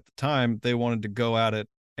Europeans at the time, they wanted to go at it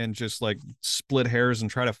and just like split hairs and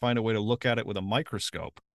try to find a way to look at it with a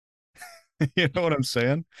microscope. You know what I'm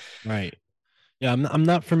saying? Right. Yeah, I'm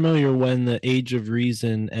not familiar when the Age of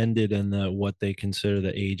Reason ended and what they consider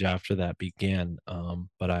the age after that began.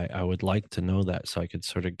 But I would like to know that so I could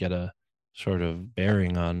sort of get a sort of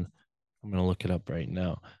bearing on. I'm gonna look it up right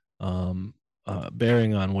now. Um,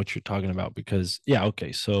 bearing on what you're talking about because yeah,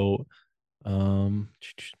 okay. So um,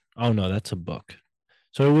 oh no, that's a book.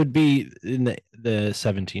 So it would be in the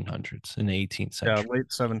 1700s, in the 18th Yeah, century.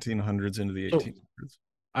 late 1700s into the So 1800s.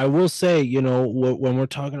 I will say, when we're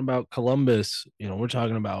talking about Columbus, we're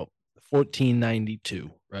talking about 1492,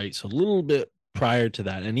 right? So a little bit prior to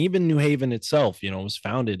that. And even New Haven itself, was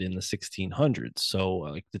founded in the 1600s. So,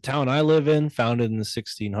 like the town I live in, founded in the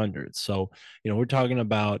 1600s. So, we're talking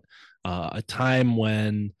about a time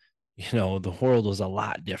when, the world was a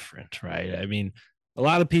lot different, right? I mean, a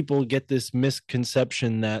lot of people get this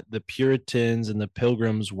misconception that the Puritans and the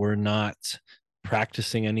Pilgrims were not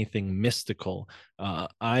practicing anything mystical.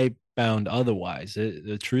 I found otherwise.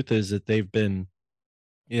 The truth is that they've been,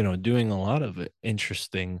 doing a lot of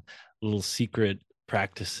interesting little secret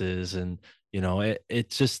practices, and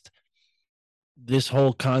it's just this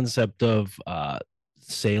whole concept of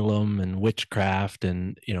Salem and witchcraft,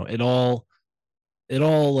 and it all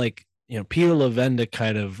like Peter Levenda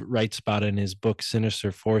kind of writes about it in his book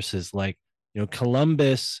Sinister Forces, like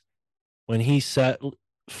Columbus when he set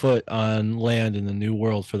foot on land in the New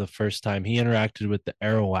World for the first time, he interacted with the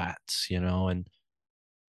Arawats, and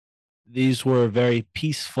these were very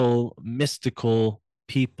peaceful, mystical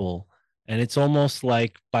people. And it's almost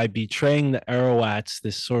like by betraying the Arawats,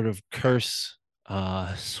 this sort of curse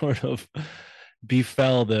sort of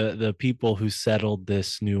befell the people who settled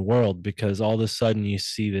this new world, because all of a sudden you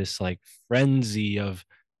see this like frenzy of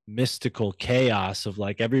mystical chaos of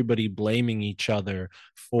like everybody blaming each other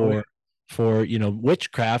Oh yeah. for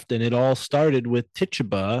witchcraft. And it all started with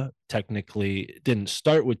Tituba. Technically it didn't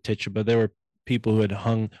start with Tituba. There were people who had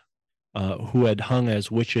hung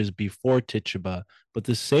as witches before Tituba, but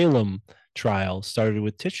the Salem trial started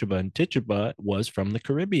with Tituba, and Tituba was from the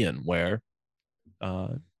Caribbean where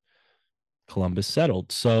uh, Columbus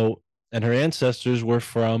settled. So, and her ancestors were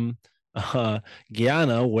from uh,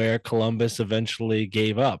 Guyana, where Columbus eventually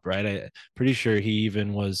gave up. Right, pretty sure he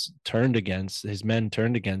even was turned against his men,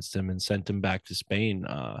 turned against him, and sent him back to Spain,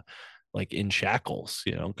 like in shackles.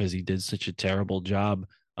 Because he did such a terrible job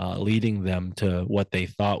leading them to what they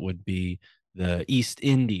thought would be the East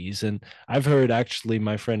Indies. And I've heard actually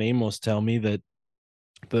my friend Amos tell me that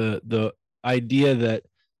the idea that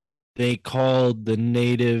they called the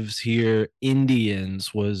natives here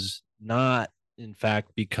Indians was not, in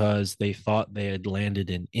fact, because they thought they had landed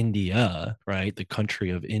in India, right? The country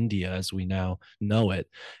of India as we now know it.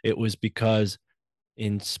 It was because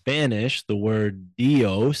in Spanish, the word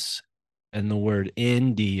Dios and the word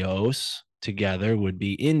Indios together would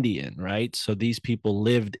be Indian, right? So these people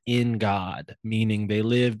lived in God, meaning they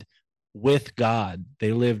lived with God.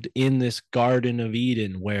 They lived in this Garden of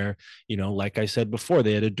Eden where, like I said before,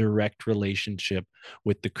 they had a direct relationship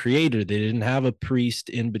with the Creator. They didn't have a priest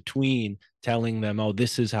in between telling them, oh,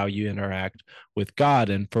 this is how you interact with God.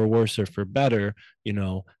 And for worse or for better,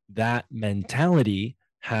 that mentality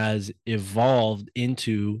has evolved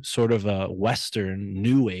into sort of a Western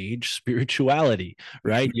New Age spirituality,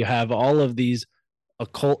 right? You have all of these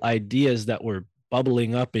occult ideas that were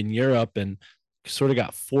bubbling up in Europe and sort of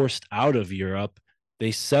got forced out of Europe.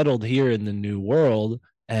 They settled here in the New World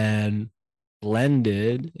and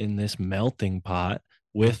blended in this melting pot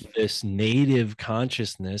with this native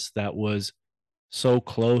consciousness that was so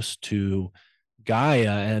close to Gaia.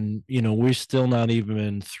 And we're still not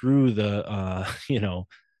even through the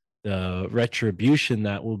the retribution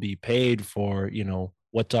that will be paid for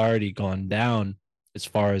what's already gone down as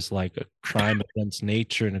far as like a crime against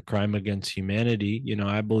nature and a crime against humanity.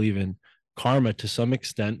 I believe in karma to some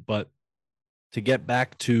extent. But to get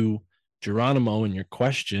back to Geronimo and your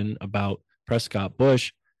question about Prescott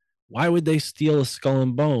Bush, why would they steal a skull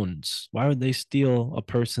and bones? Why would they steal a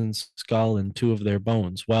person's skull and two of their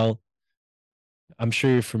bones? Well, I'm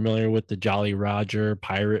sure you're familiar with the Jolly Roger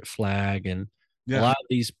pirate flag, and a Yeah. lot of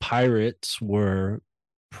these pirates were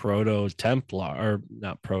proto Templar, or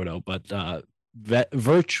not proto, but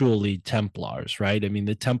virtually Templars, right? I mean,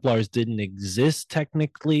 the Templars didn't exist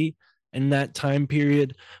technically in that time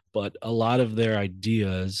period, but a lot of their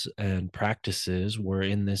ideas and practices were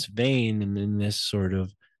in this vein and in this sort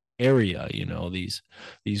of area.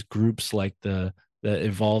 These groups like that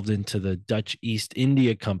evolved into the Dutch East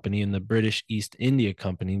India Company and the British East India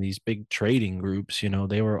Company, these big trading groups,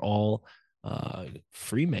 they were all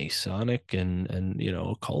Freemasonic and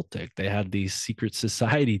occultic. They had these secret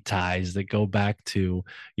society ties that go back to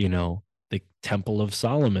the Temple of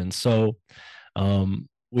Solomon. So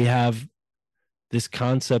we have this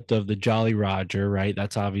concept of the Jolly Roger, right?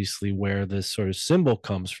 That's obviously where this sort of symbol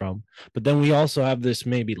comes from. But then we also have this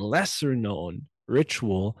maybe lesser known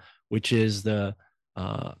ritual, which is the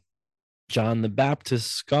uh, John the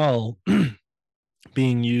Baptist skull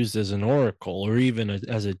being used as an oracle or even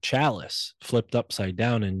as a chalice flipped upside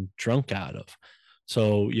down and drunk out of.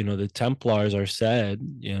 So, the Templars are said,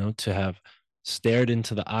 to have stared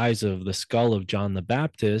into the eyes of the skull of John the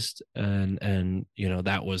Baptist, and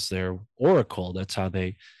that was their oracle. That's how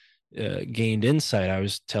they gained insight. I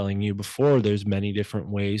was telling you before, there's many different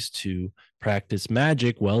ways to practice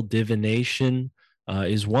magic. Well, divination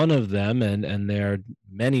is one of them, and there are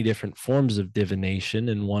many different forms of divination,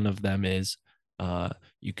 and one of them is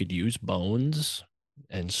you could use bones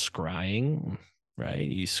and scrying, right?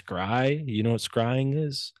 You scry. You know what scrying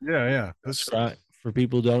is? Yeah, yeah. Scry, for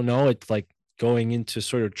people who don't know, it's like going into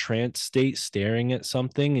sort of trance state, staring at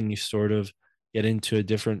something, and you sort of get into a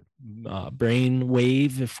different brain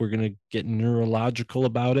wave. If we're going to get neurological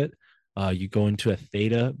about it, you go into a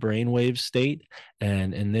theta brainwave state.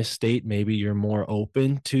 And in this state, maybe you're more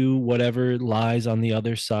open to whatever lies on the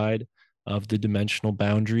other side of the dimensional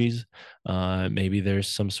boundaries. Maybe there's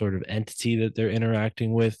some sort of entity that they're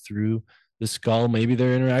interacting with through the skull. Maybe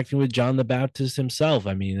they're interacting with John the Baptist himself.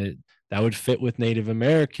 I mean, that would fit with Native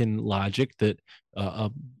American logic that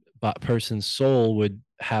a person's soul would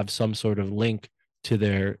have some sort of link to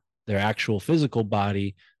their actual physical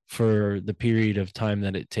body for the period of time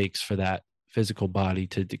that it takes for that physical body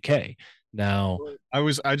to decay. Now, I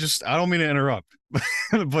don't mean to interrupt,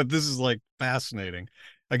 but this is like fascinating.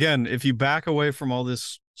 Again, if you back away from all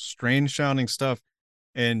this strange sounding stuff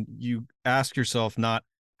and you ask yourself, not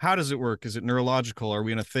how does it work? Is it neurological? Are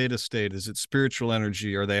we in a theta state? Is it spiritual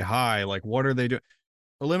energy? Are they high? Like, what are they doing?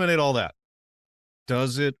 Eliminate all that.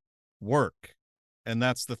 Does it work? And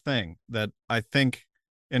that's the thing that I think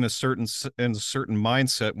in a certain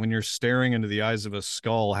mindset, when you're staring into the eyes of a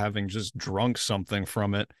skull, having just drunk something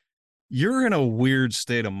from it, you're in a weird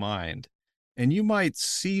state of mind, and you might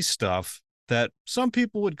see stuff that some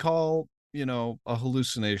people would call, a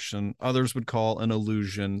hallucination. Others would call an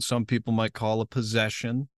illusion. Some people might call a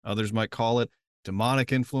possession. Others might call it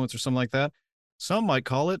demonic influence or something like that. Some might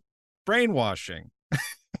call it brainwashing.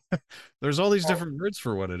 There's all these different words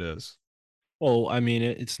for what it is. well, I mean,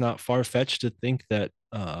 it's not far fetched to think that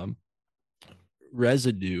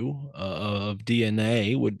residue of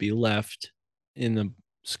DNA would be left in the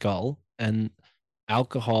skull, and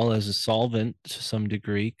alcohol as a solvent to some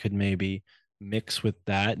degree could maybe mix with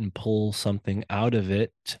that and pull something out of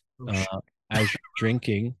it uh, as you're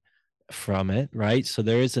drinking from it, right? So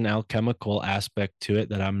there is an alchemical aspect to it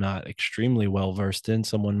that I'm not extremely well versed in.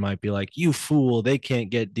 Someone might be like, "You fool, they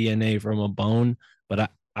can't get DNA from a bone,"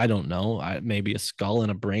 but I don't know. Maybe a skull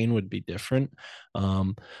and a brain would be different.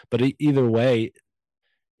 But either way,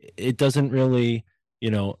 it doesn't really,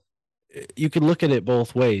 you know, you could look at it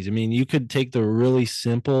both ways. I mean, you could take the really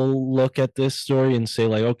simple look at this story and say,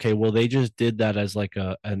 like, okay, well, they just did that as like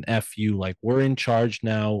an FU, like we're in charge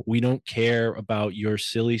now. We don't care about your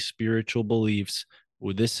silly spiritual beliefs.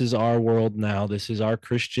 Well, this is our world now. This is our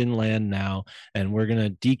Christian land now, and we're gonna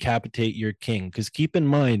decapitate your king. Because keep in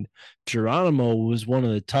mind, Geronimo was one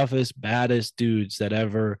of the toughest, baddest dudes that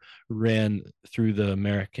ever ran through the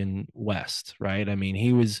American West, right? I mean,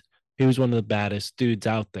 he was one of the baddest dudes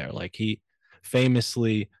out there. Like he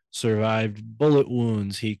famously survived bullet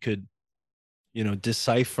wounds. He could,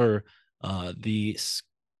 decipher the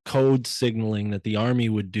code signaling that the army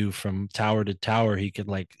would do from tower to tower. He could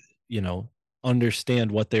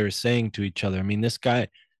understand what they were saying to each other. I mean, this guy,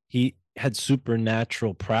 he had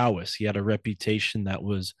supernatural prowess. He had a reputation that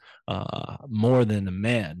was more than a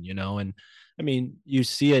man, and I mean, you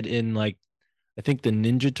see it in like I think the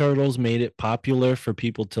Ninja Turtles made it popular for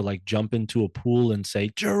people to like jump into a pool and say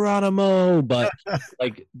Geronimo, but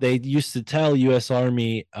like they used to tell U.S.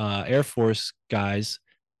 Army Air Force guys,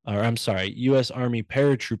 or I'm sorry, U.S. Army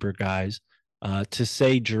paratrooper guys, to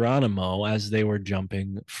say Geronimo as they were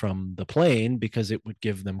jumping from the plane because it would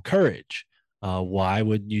give them courage. Why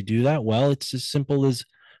would you do that? Well, it's as simple as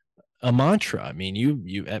a mantra. I mean,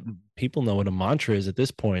 you people know what a mantra is at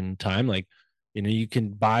this point in time. Like, you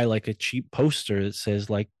can buy like a cheap poster that says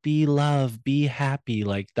like "Be love, be happy."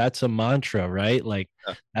 Like that's a mantra, right? Like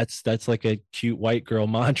Yeah. that's like a cute white girl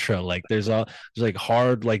mantra. Like there's like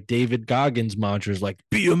hard like David Goggins mantras, like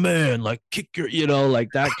 "Be a man," like kick your, like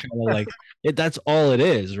that kind of like it. That's all it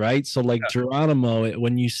is, right? So like Geronimo,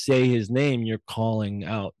 when you say his name, you're calling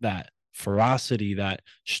out that ferocity, that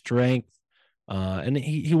strength. And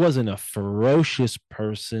he wasn't a ferocious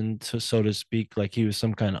person, so to speak, like he was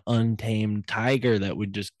some kind of untamed tiger that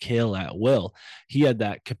would just kill at will. He had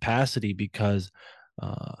that capacity because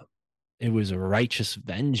uh, it was a righteous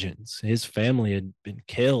vengeance. His family had been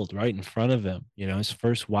killed right in front of him. You know, his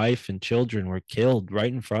first wife and children were killed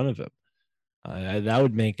right in front of him. That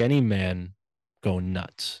would make any man go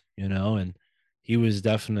nuts, you know, and he was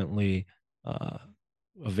definitely uh,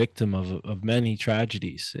 a victim of many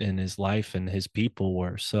tragedies in his life, and his people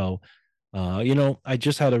were. So, you know, I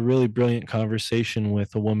just had a really brilliant conversation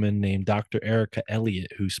with a woman named Dr. Erica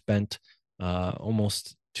Elliott, who spent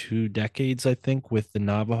almost 2 decades, I think, with the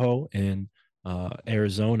Navajo in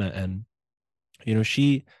Arizona. And, you know,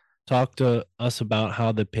 she talked to us about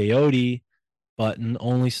how the peyote button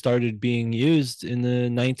only started being used in the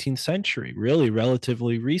 19th century, really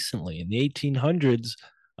relatively recently. In the 1800s,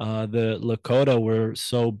 the Lakota were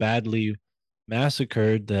so badly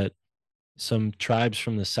massacred that some tribes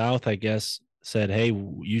from the South, I guess, said, "Hey,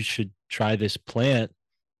 you should try this plant."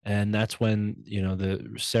 And that's when, you know,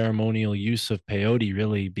 the ceremonial use of peyote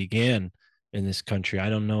really began in this country. I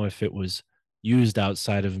don't know if it was used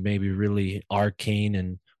outside of maybe really arcane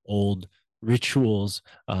and old rituals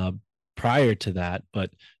prior to that.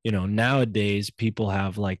 But, you know, nowadays people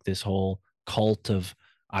have like this whole cult of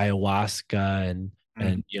ayahuasca,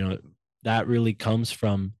 and you know, that really comes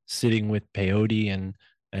from sitting with peyote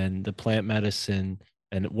and the plant medicine.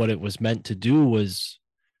 And what it was meant to do was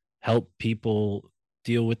help people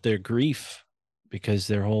deal with their grief, because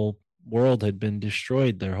their whole world had been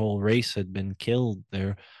destroyed, their whole race had been killed,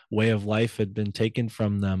 their way of life had been taken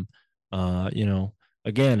from them. You know,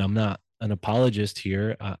 again, I'm not an apologist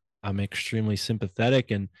here. I'm extremely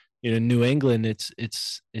sympathetic. And you know, New England,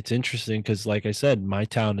 it's interesting because, like I said, my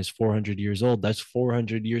town is 400 years old. That's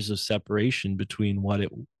 400 years of separation between what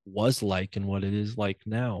it was like and what it is like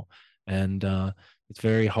now. And it's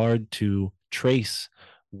very hard to trace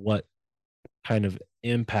what kind of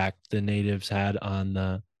impact the natives had on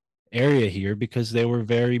the area here, because they were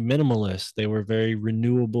very minimalist. They were very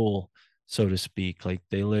renewable, so to speak. Like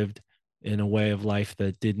they lived in a way of life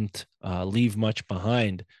that didn't leave much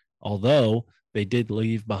behind, although they did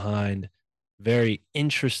leave behind very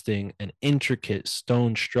interesting and intricate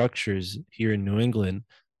stone structures here in New England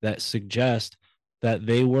that suggest that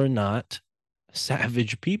they were not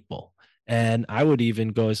savage people. And I would even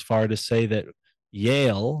go as far to say that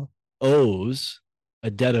Yale owes a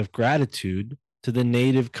debt of gratitude to the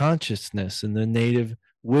native consciousness and the native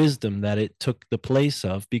wisdom that it took the place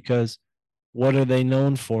of, because what are they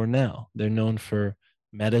known for now? They're known for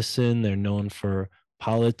medicine, they're known for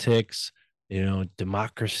politics, you know,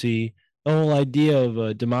 democracy. The whole idea of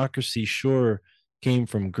a democracy, sure, came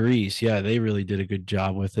from Greece. Yeah, they really did a good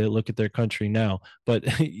job with it. Look at their country now. But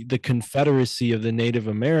the Confederacy of the Native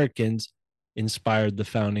Americans inspired the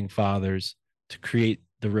founding fathers to create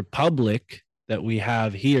the republic that we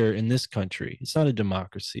have here in this country. It's not a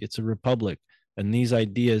democracy, it's a republic. And these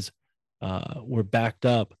ideas were backed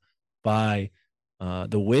up by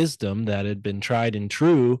the wisdom that had been tried and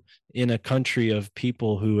true in a country of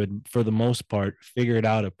people who had, for the most part, figured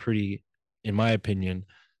out a pretty, in my opinion,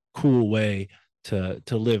 cool way to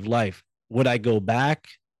live life. Would I go back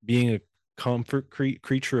being a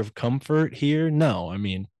creature of comfort here? No, I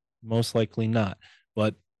mean, most likely not.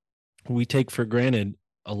 But we take for granted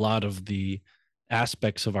a lot of the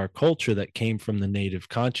aspects of our culture that came from the native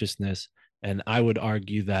consciousness. And I would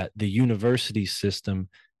argue that the university system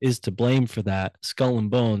is to blame for that. Skull and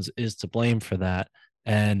Bones is to blame for that.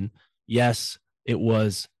 And yes, it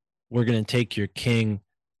was, we're going to take your king,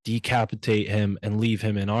 decapitate him, and leave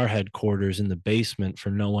him in our headquarters in the basement for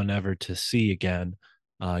no one ever to see again.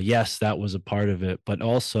 Yes, that was a part of it. But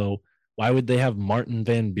also, why would they have Martin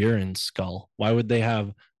Van Buren's skull? Why would they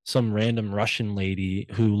have some random Russian lady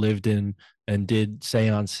who lived in and did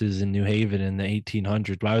seances in New Haven in the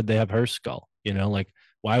 1800s? Why would they have her skull? You know, like,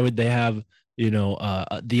 why would they have, you know,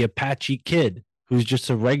 the Apache Kid, who's just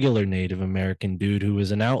a regular Native American dude who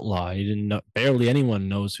was an outlaw? He didn't know, barely anyone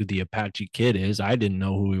knows who the Apache Kid is. I didn't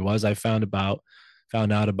know who he was. I found out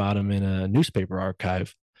about him in a newspaper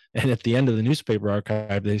archive. And at the end of the newspaper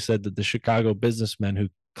archive, they said that the Chicago businessman who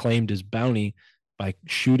claimed his bounty by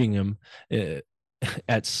shooting him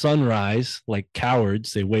at sunrise, like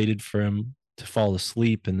cowards, they waited for him to fall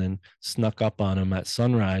asleep and then snuck up on him at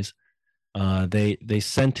sunrise. They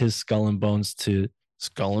sent his Skull and Bones to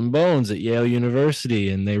Skull and Bones at Yale University,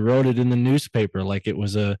 and they wrote it in the newspaper like it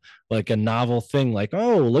was a novel thing. Like,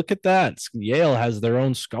 oh, look at that! Yale has their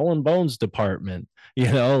own Skull and Bones department. You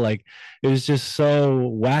know, like it was just so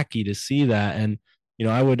wacky to see that. And you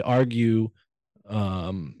know, I would argue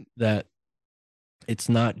that it's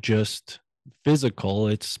not just physical,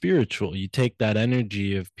 it's spiritual. You take that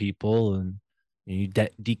energy of people and you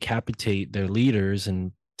decapitate their leaders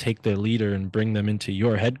and take their leader and bring them into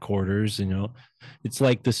your headquarters. It's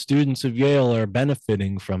like the students of Yale are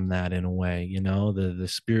benefiting from that in a way. The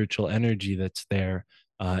spiritual energy that's there.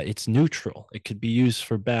 It's neutral. It could be used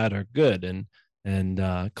for bad or good,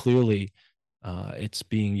 and clearly, it's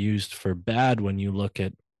being used for bad when you look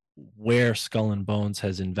at where Skull and Bones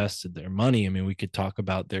has invested their money. I mean, we could talk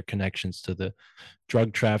about their connections to the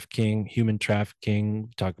drug trafficking, human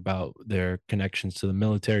trafficking, talk about their connections to the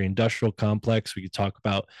military industrial complex. We could talk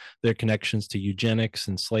about their connections to eugenics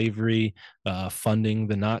and slavery, funding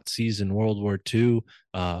the Nazis in World War II,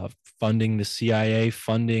 funding the CIA,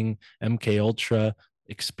 funding MK Ultra,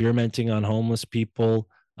 experimenting on homeless people.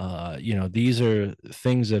 These are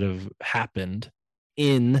things that have happened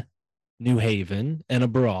in New Haven and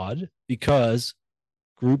abroad because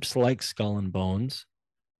groups like Skull and Bones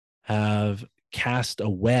have cast a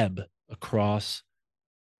web across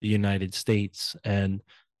the United States. And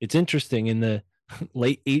it's interesting, in the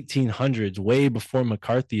late 1800s, way before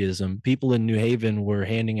McCarthyism, people in New Haven were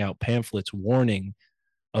handing out pamphlets warning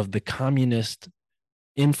of the communist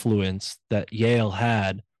influence that Yale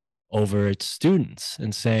had over its students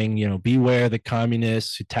and saying, beware the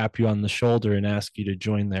communists who tap you on the shoulder and ask you to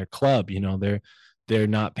join their club. They're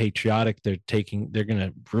not patriotic. They're going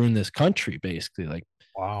to ruin this country, basically. Like,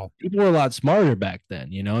 Wow. people were a lot smarter back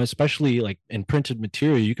then, especially like in printed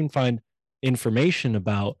material. You can find information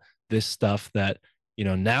about this stuff that,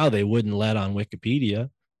 now they wouldn't let on Wikipedia.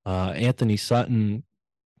 Anthony Sutton,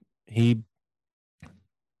 he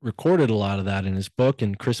recorded a lot of that in his book,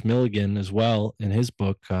 and Chris Milligan as well in his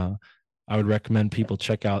book. I would recommend people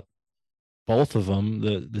check out both of them.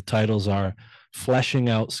 The titles are Fleshing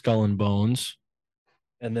Out Skull and Bones,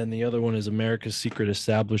 and then the other one is America's Secret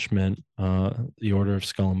Establishment, the Order of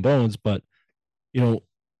Skull and Bones. But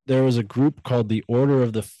there was a group called the Order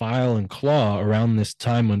of the File and Claw around this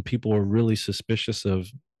time when people were really suspicious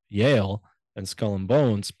of Yale and Skull and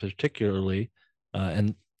Bones particularly.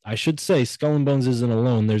 And I should say Skull and Bones isn't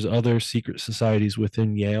alone. There's other secret societies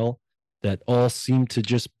within Yale that all seem to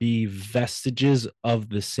just be vestiges of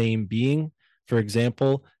the same being. For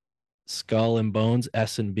example, Skull and Bones,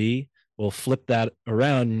 S and B. We'll flip that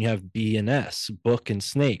around and you have B and S, Book and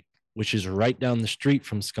Snake, which is right down the street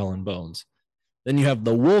from Skull and Bones. Then you have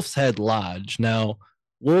the Wolf's Head Lodge. Now,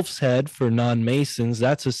 Wolf's Head for non-Masons,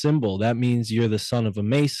 that's a symbol. That means you're the son of a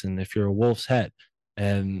Mason if you're a Wolf's Head.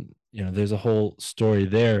 And there's a whole story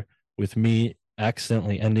there with me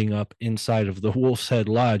accidentally ending up inside of the Wolf's Head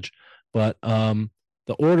Lodge. But the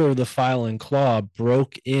Order of the File and Claw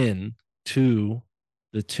broke in to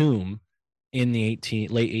the tomb in the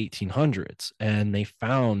late 1800s, and they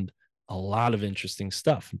found a lot of interesting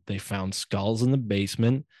stuff. They found skulls in the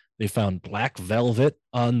basement. They found black velvet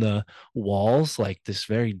on the walls, like this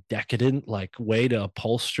very decadent like way to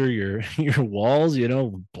upholster your walls,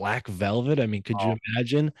 black velvet. I mean, could you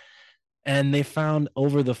imagine? And they found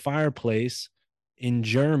over the fireplace in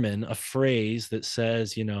German a phrase that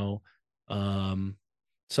says,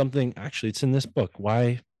 something. Actually, it's in this book.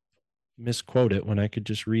 Why misquote it when I could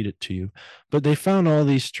just read it to you? But they found all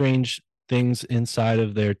these strange things inside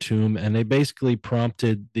of their tomb, and they basically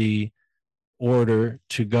prompted the order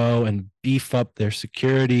to go and beef up their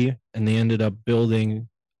security, and they ended up building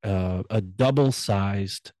a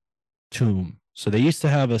double-sized tomb. So they used to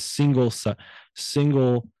have a single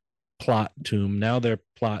plot tomb. Now their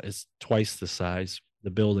plot is twice the size.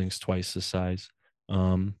 The building's twice the size.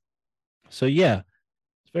 So yeah,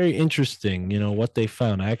 it's very interesting, what they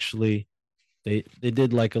found. Actually, they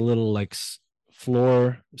did like a little like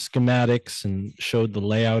floor schematics and showed the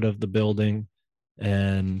layout of the building,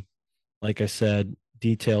 and like I said,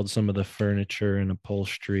 detailed some of the furniture and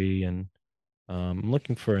upholstery. And I'm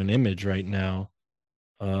looking for an image right now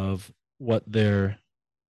of what their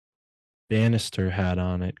banister had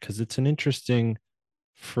on it, because it's an interesting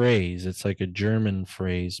phrase. It's like a German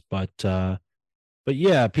phrase, but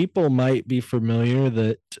yeah, people might be familiar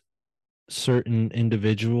that certain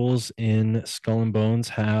individuals in Skull and Bones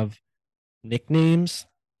have nicknames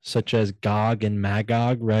such as Gog and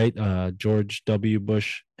Magog, right? George W.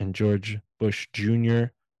 Bush and George Bush Jr.,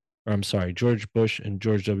 or I'm sorry, George Bush and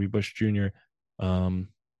George W. Bush Jr.,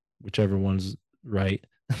 whichever one's right,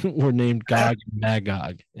 were named Gog and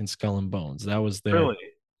Magog in Skull and Bones. That was their. Really?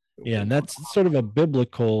 Yeah, and that's sort of a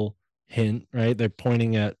biblical hint, right? They're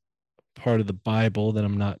pointing at part of the Bible that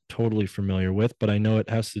I'm not totally familiar with, but I know it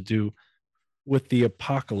has to do with the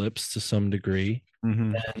apocalypse to some degree.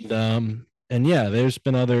 Mm-hmm. And yeah, there's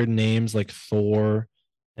been other names like Thor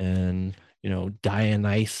and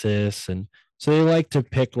Dionysus. And so they like to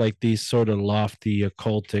pick like these sort of lofty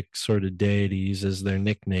occultic sort of deities as their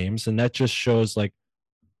nicknames. And that just shows like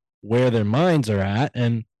where their minds are at.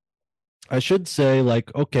 And I should say,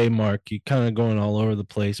 like, okay, Mark, you kind of going all over the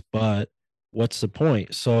place, but what's the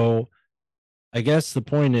point? So I guess the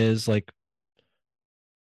point is like,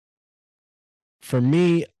 for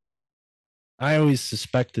me, I always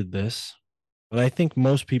suspected this, but I think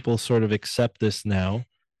most people sort of accept this now.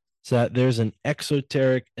 Is that there's an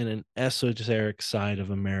exoteric and an esoteric side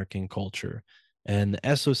of American culture. And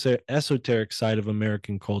the esoteric side of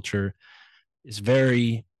American culture is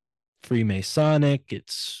very Freemasonic.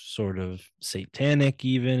 It's sort of satanic,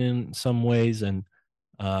 even in some ways. And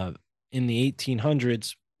uh, in the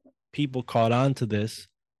 1800s, people caught on to this.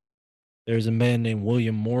 There's a man named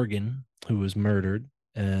William Morgan who was murdered,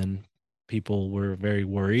 and people were very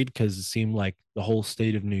worried because it seemed like the whole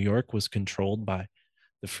state of New York was controlled by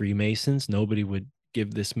the Freemasons. Nobody would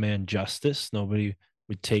give this man justice. Nobody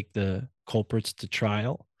would take the culprits to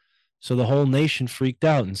trial. So the whole nation freaked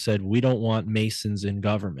out and said, we don't want Masons in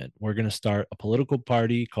government. We're going to start a political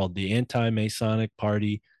party called the Anti-Masonic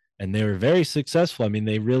Party. And they were very successful. I mean,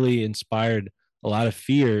 they really inspired a lot of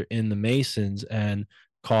fear in the Masons and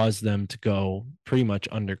caused them to go pretty much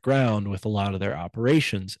underground with a lot of their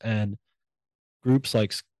operations. And groups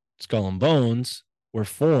like Skull and Bones were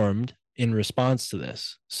formed in response to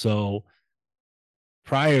this. So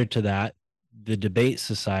prior to that, the debate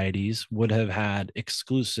societies would have had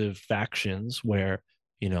exclusive factions where,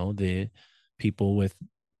 the people with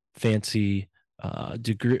fancy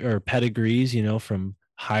degree or pedigrees, from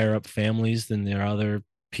higher up families than their other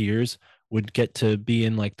peers would get to be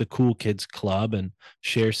in like the cool kids club and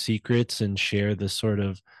share secrets and share the sort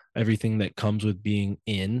of everything that comes with being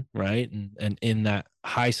in, right? And in that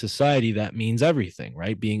high society, that means everything,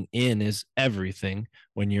 right? Being in is everything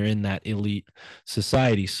when you're in that elite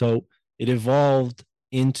society. So it evolved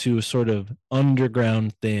into a sort of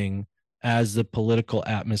underground thing as the political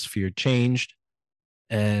atmosphere changed.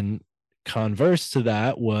 And converse to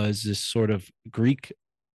that was this sort of Greek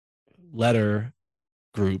letter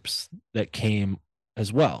groups that came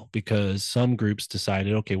as well, because some groups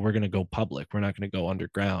decided, okay, we're going to go public. We're not going to go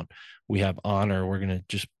underground. We have honor. We're going to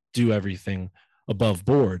just do everything above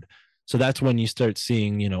board. So that's when you start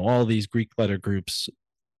seeing, all these Greek letter groups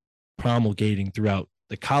promulgating throughout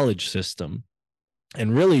the college system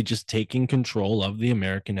and really just taking control of the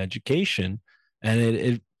American education.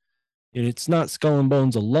 And it's not Skull and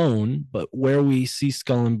Bones alone, but where we see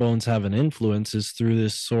Skull and Bones have an influence is through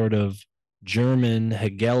this sort of German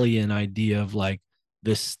Hegelian idea of like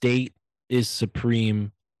the state is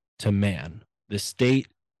supreme to man. The state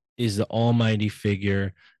is the almighty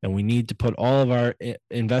figure, and we need to put all of our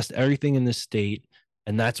invest everything in the state.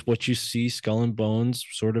 And that's what you see Skull and Bones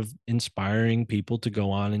sort of inspiring people to go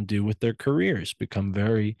on and do with their careers, become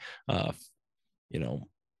very, you know,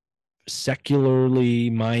 secularly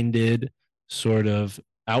minded, sort of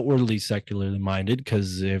outwardly secularly minded,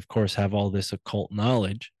 because they, of course, have all this occult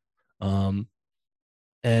knowledge. Um,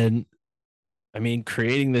 and I mean,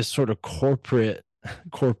 creating this sort of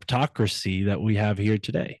corporatocracy that we have here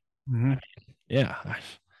today. Mm-hmm. Yeah,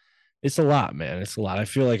 it's a lot, man. It's a lot. I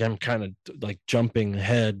feel like I'm kind of like jumping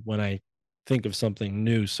ahead when I think of something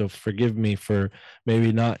new. So forgive me for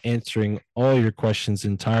maybe not answering all your questions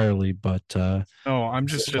entirely, but Oh, I'm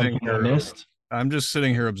just sitting something I here. missed. I'm just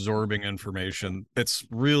sitting here absorbing information. It's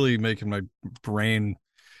really making my brain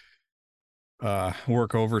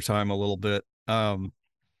work overtime a little bit.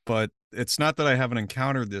 But it's not that I haven't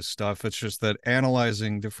encountered this stuff. It's just that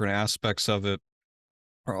analyzing different aspects of it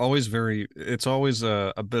are always it's always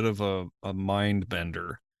a bit of a mind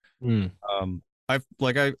bender. Mm, I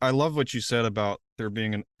love what you said about there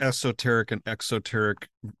being an esoteric and exoteric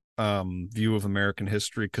view of American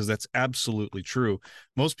history, because that's absolutely true.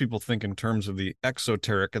 Most people think in terms of the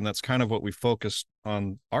exoteric, and that's kind of what we focus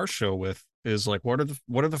on our show with, is like what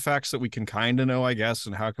are the facts that we can kind of know, I guess,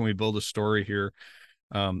 and how can we build a story here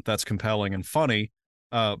that's compelling and funny.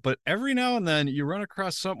 But every now and then you run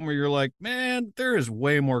across something where you're like, man, there is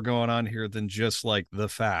way more going on here than just like the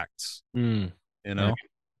facts, mm, you right, know?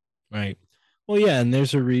 right. Well, yeah, and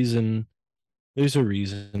there's a reason. There's a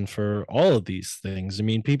reason for all of these things. I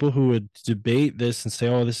mean, people who would debate this and say,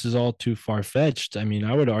 "Oh, this is all too far fetched." I mean,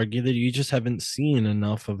 I would argue that you just haven't seen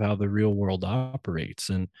enough of how the real world operates.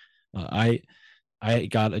 And I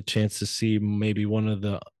got a chance to see maybe one of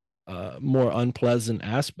the more unpleasant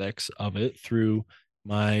aspects of it through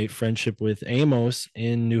my friendship with Amos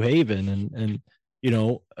in New Haven. And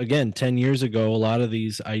again, 10 years ago, a lot of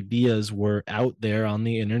these ideas were out there on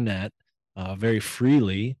the internet very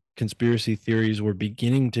freely, conspiracy theories were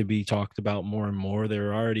beginning to be talked about more and more. There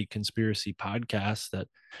were already conspiracy podcasts that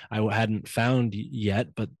I hadn't found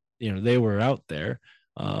yet, but they were out there.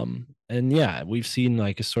 And yeah, we've seen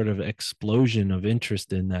like a sort of explosion of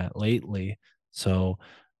interest in that lately. So,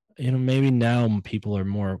 maybe now people are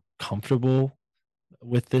more comfortable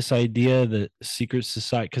with this idea that secret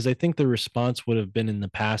society, because I think the response would have been in the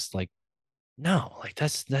past like, no, like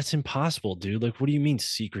that's impossible, dude. Like, what do you mean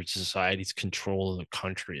secret societies control the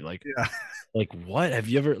country? Yeah. Like what? Have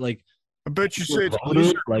you ever like I bet you say it's voted?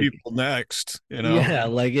 lizard Like, people next, you know? yeah,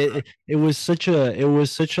 like it was such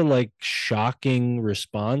a like shocking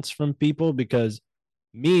response from people because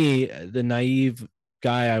me, the naive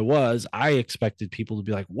guy I expected people to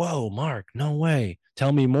be like, "Whoa, Mark, no way,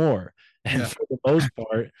 tell me more." And Yeah. for the most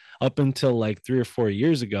part, up until like 3 or 4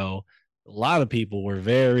 years ago, a lot of people were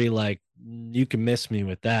very like, "You can miss me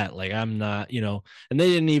with that." Like, I'm not, and they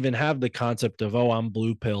didn't even have the concept of, "Oh, I'm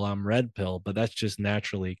blue pill, I'm red pill," but that's just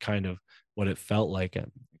naturally kind of what it felt like.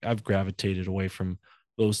 And I've gravitated away from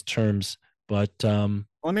those terms, but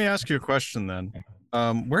Let me ask you a question then.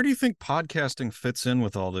 Where do you think podcasting fits in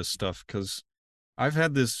with all this stuff? Because I've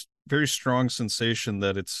had this very strong sensation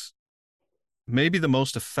that it's maybe the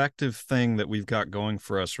most effective thing that we've got going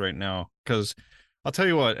for us right now. Because I'll tell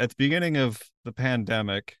you what, at the beginning of the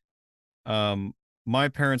pandemic, um, my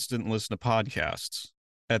parents didn't listen to podcasts.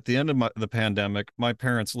 At the end of the pandemic, my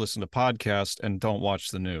parents listen to podcasts and don't watch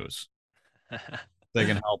the news. They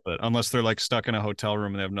can help it, unless they're like stuck in a hotel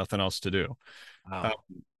room and they have nothing else to do. Uh,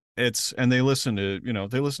 wow. it's and they listen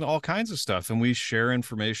to all kinds of stuff, and we share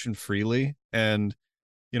information freely. And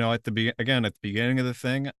at the beginning of the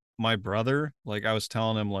thing, my brother, like I was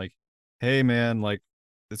telling him, like, hey man, like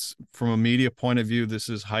it's from a media point of view, this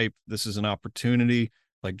is hype, this is an opportunity.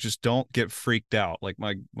 Like, just don't get freaked out. Like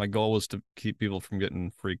my goal was to keep people from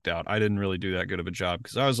getting freaked out. I didn't really do that good of a job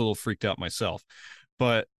because I was a little freaked out myself.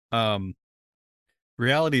 But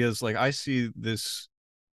reality is, like, I see this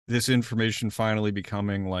information finally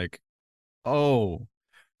becoming like, oh,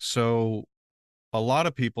 so a lot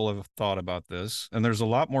of people have thought about this, and there's a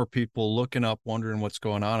lot more people looking up, wondering what's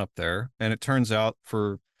going on up there. And it turns out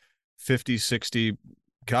for 50, 60,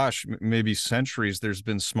 gosh, maybe centuries, there's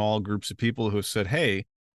been small groups of people who have said, hey,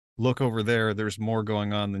 look over there, there's more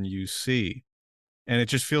going on than you see. And it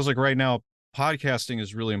just feels like right now, podcasting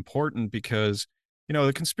is really important because,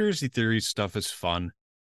 the conspiracy theory stuff is fun.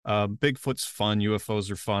 Bigfoot's fun, UFOs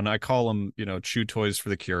are fun. I call them, chew toys for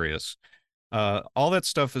the curious. All that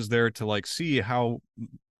stuff is there to like see how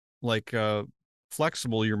like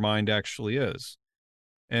flexible your mind actually is.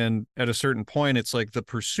 And at a certain point, it's like the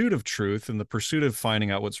pursuit of truth and the pursuit of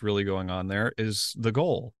finding out what's really going on there is the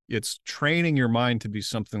goal. It's training your mind to be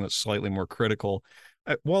something that's slightly more critical,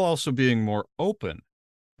 while also being more open.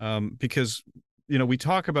 Because we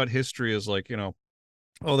talk about history as like,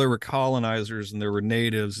 oh, there were colonizers and there were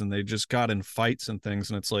natives and they just got in fights and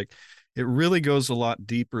things. And it's like, it really goes a lot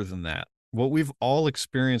deeper than that. What we've all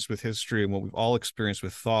experienced with history and what we've all experienced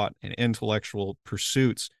with thought and intellectual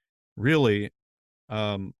pursuits really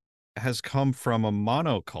um, has come from a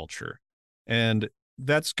monoculture. And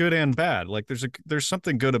that's good and bad. Like there's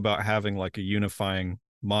something good about having like a unifying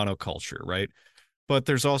monoculture, right? But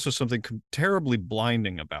there's also something terribly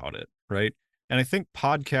blinding about it, right? And I think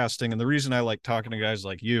podcasting, and the reason I like talking to guys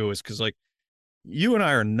like you is because like you and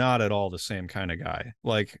I are not at all the same kind of guy.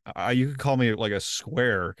 Like you could call me like a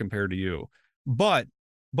square compared to you, but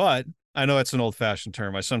but I know it's an old fashioned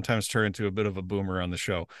term. I sometimes turn into a bit of a boomer on the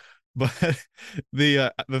show, but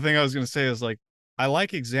the thing I was going to say is like I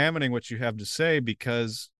like examining what you have to say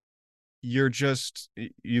because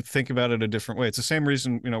you think about it a different way. It's the same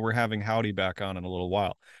reason, we're having Howdy back on in a little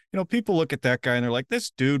while. People look at that guy and they're like,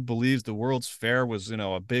 this dude believes the World's Fair was,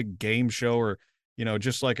 a big game show or,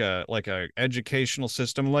 just like a educational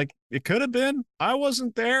system. Like it could have been. I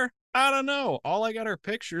wasn't there. I don't know. All I got are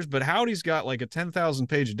pictures, but Howdy's got like a 10,000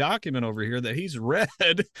 page document over here that he's read.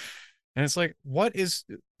 And it's like,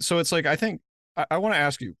 so it's like, I think I want to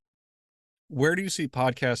ask you, where do you see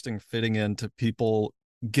podcasting fitting into people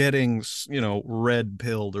getting, red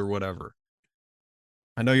pilled or whatever?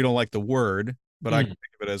 I know you don't like the word, but I can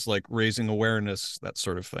think of it as like raising awareness, that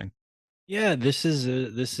sort of thing. Yeah, this is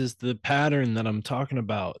the pattern that I'm talking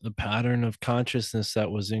about, the pattern of consciousness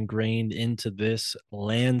that was ingrained into this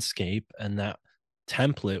landscape, and that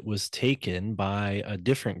template was taken by a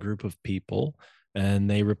different group of people and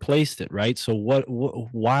they replaced it, right? So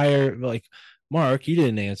why are like, Mark, you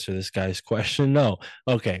didn't answer this guy's question. No.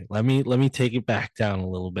 Okay, let me take it back down a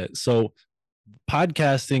little bit. So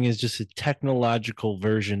podcasting is just a technological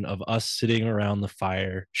version of us sitting around the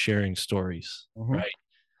fire sharing stories, Mhm. right?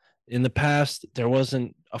 In the past, there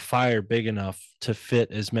wasn't a fire big enough to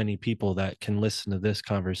fit as many people that can listen to this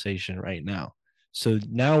conversation right now. So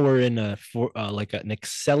now we're in like an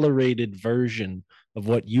accelerated version of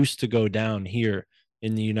what used to go down here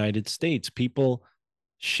in the United States. People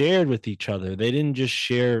shared with each other. They didn't just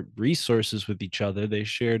share resources with each other, they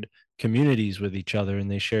shared communities with each other, and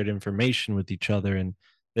they shared information with each other. And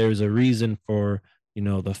there's a reason for,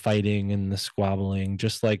 the fighting and the squabbling,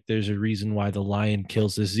 just like there's a reason why the lion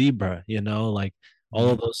kills the zebra, like all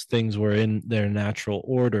of Mhm. those things were in their natural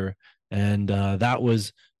order. And that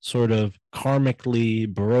was sort of karmically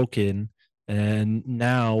broken. And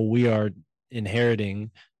now we are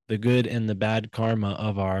inheriting the good and the bad karma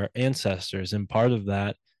of our ancestors. And part of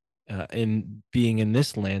that, in being in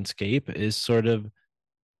this landscape, is sort of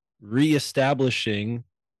reestablishing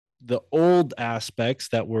the old aspects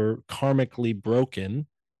that were karmically broken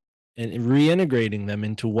and reintegrating them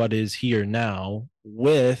into what is here now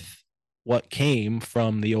with what came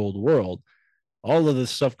from the old world. All of the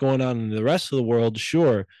stuff going on in the rest of the world,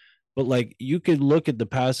 sure, but like you could look at the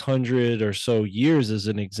past 100 or so years as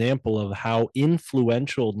an example of how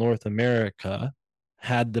influential North America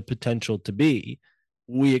had the potential to be.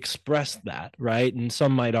 We expressed that, right? And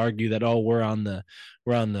some might argue that, oh, we're on the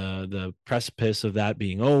precipice of that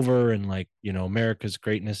being over, and like, America's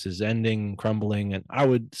greatness is ending, crumbling. And I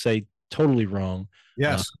would say totally wrong. uh,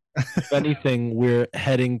 Yes. if anything, we're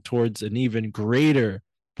heading towards an even greater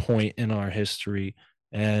point in our history.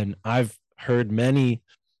 And I've heard many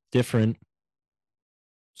different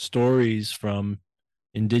stories from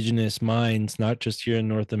indigenous minds, not just here in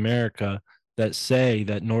North America, that say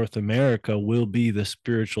that North America will be the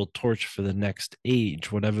spiritual torch for the next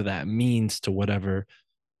age, whatever that means to whatever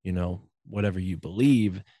you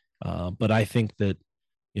believe. But I think that,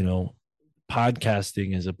 you know,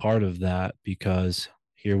 podcasting is a part of that, because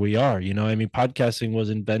here we are. I mean, podcasting was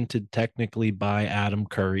invented technically by Adam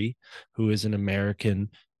Curry, who is an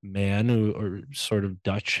American man who, or sort of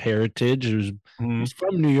Dutch heritage, who's Mhm. he's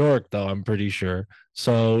from New York, though, I'm pretty sure.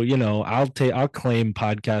 So, I'll claim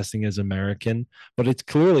podcasting as American, but it's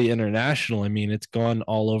clearly international. I mean, it's gone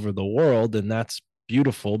all over the world, and that's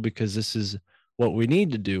beautiful, because this is what we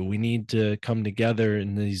need to do. We need to come together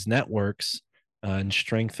in these networks, and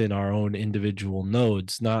strengthen our own individual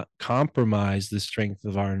nodes, not compromise the strength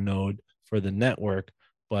of our node for the network,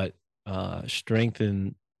 but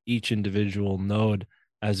strengthen each individual node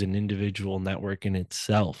as an individual network in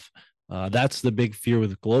itself. That's the big fear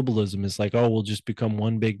with globalism, is like, oh, we'll just become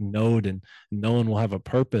one big node and no one will have a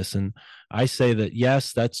purpose. And I say that,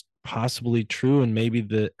 yes, that's possibly true. And maybe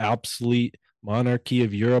the obsolete monarchy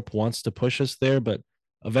of Europe wants to push us there, but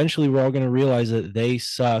eventually we're all going to realize that they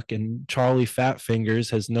suck and Charlie Fat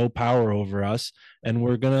Fingers has no power over us. And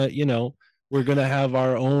we're going to have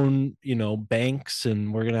our own, banks,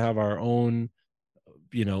 and we're going to have our own,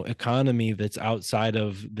 economy that's outside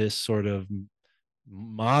of this sort of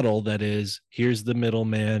model that is, here's the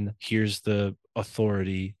middleman, here's the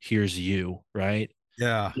authority, here's you, right?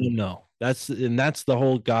 Yeah. No, that's the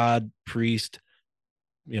whole God priest,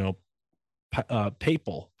 you know,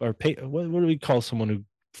 papal, or what do we call someone who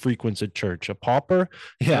frequents a church? A pauper?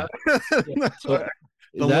 Yeah. Yeah. That's So what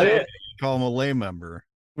is that it? you call him a lay member.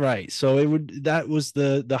 Right. So that was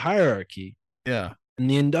the hierarchy. Yeah. In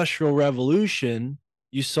the Industrial Revolution,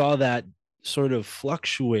 you saw that sort of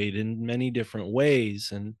fluctuate in many different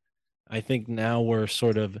ways. And I think now we're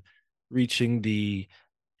sort of reaching the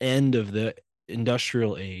end of the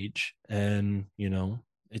industrial age. And,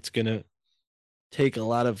 it's going to take a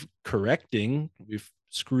lot of correcting. We've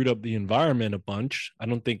screwed up the environment a bunch. I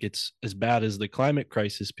don't think it's as bad as the climate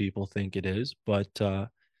crisis people think it is, but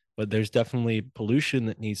there's definitely pollution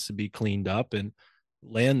that needs to be cleaned up, and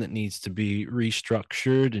land that needs to be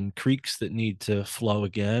restructured, and creeks that need to flow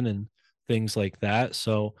again, and things like that.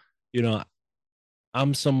 So, you know,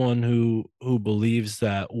 I'm someone who believes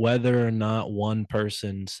that whether or not one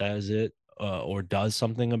person says it, or does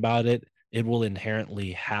something about it, it will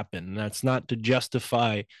inherently happen. And that's not to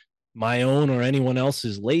justify my own or anyone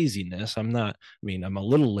else's laziness. I'm not. I mean, I'm a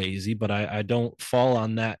little lazy, but I don't fall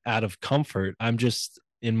on that out of comfort. I'm just,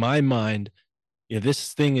 in my mind,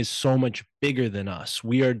 this thing is so much bigger than us.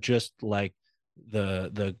 We are just like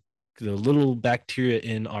the little bacteria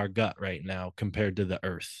in our gut right now compared to the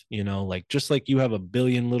earth. Like, just like you have a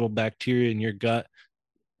billion little bacteria in your gut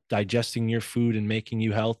digesting your food and making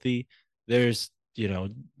you healthy, there's,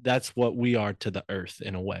 that's what we are to the earth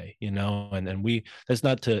in a way. And we, that's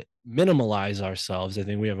not to minimalize ourselves. I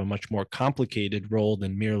think we have a much more complicated role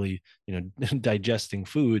than merely, digesting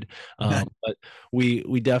food. But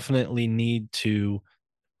we definitely need to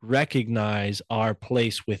recognize our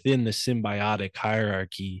place within the symbiotic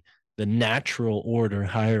hierarchy the natural order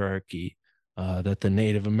hierarchy that the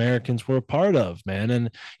Native Americans were a part of, man. And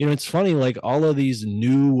it's funny, like all of these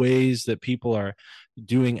new ways that people are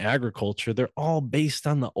doing agriculture, they're all based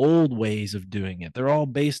on the old ways of doing it. They're all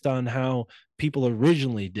based on how people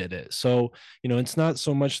originally did it. So, it's not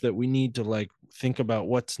so much that we need to like think about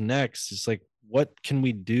what's next. It's like, what can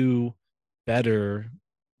we do better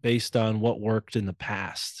based on what worked in the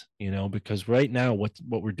past, because right now what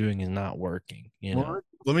we're doing is not working. Well,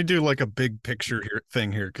 let me do like a big picture here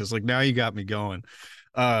thing here, because like now you got me going.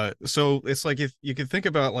 So it's like if you could think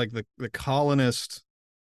about like the colonist.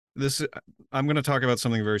 This I'm going to talk about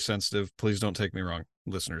something very sensitive. Please don't take me wrong,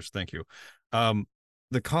 listeners. Thank you. Um,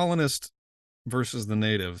 the colonist versus the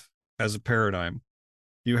native as a paradigm.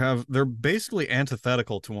 They're basically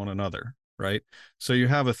antithetical to one another, right? So you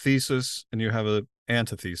have a thesis and you have a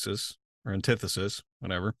antithesis or antithesis,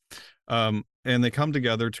 whatever. And they come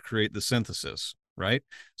together to create the synthesis, right?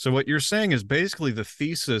 So what you're saying is basically the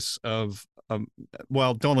thesis of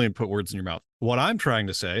well, don't let me put words in your mouth. What I'm trying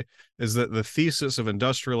to say is that the thesis of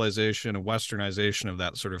industrialization and westernization of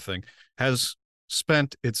that sort of thing has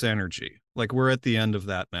spent its energy. Like we're at the end of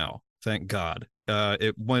that now. Thank God.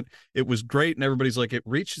 It was great, and everybody's like, it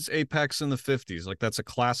reached its apex in the 50s. Like that's a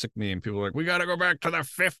classic meme. People are like, we got to go back to the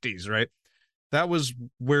 50s, right? That was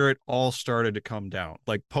where it all started to come down.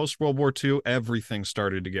 Like post World War II, everything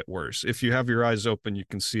started to get worse. If you have your eyes open, you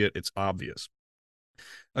can see it. It's obvious.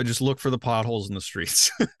 I just look for the potholes in the streets.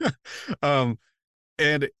 um,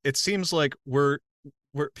 and it seems like we're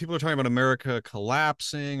people are talking about America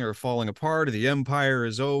collapsing or falling apart, or the empire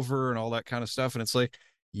is over, and all that kind of stuff. And it's like,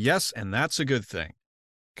 yes, and that's a good thing.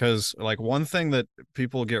 Because like one thing that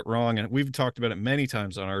people get wrong, and we've talked about it many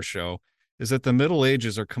times on our show, is that the Middle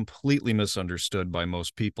Ages are completely misunderstood by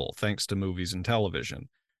most people, thanks to movies and television.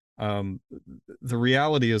 Um, the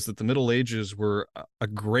reality is that the Middle Ages were a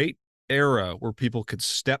great era where people could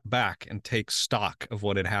step back and take stock of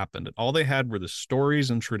what had happened. And all they had were the stories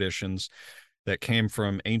and traditions that came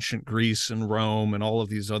from ancient Greece and Rome and all of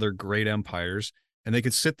these other great empires. And they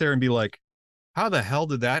could sit there and be like, how the hell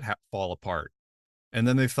did that fall apart? And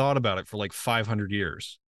then they thought about it for like 500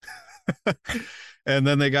 years. And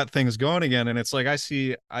then they got things going again. And it's like,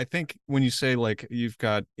 I think when you say like you've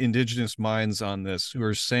got indigenous minds on this who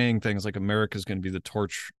are saying things like America's going to be the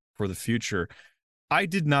torch for the future, I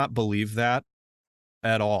did not believe that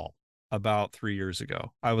at all about 3 years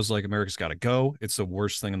ago. I was like, America's got to go. It's the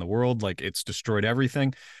worst thing in the world. Like it's destroyed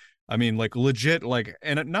everything. I mean, like legit, like,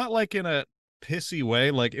 and not like in a pissy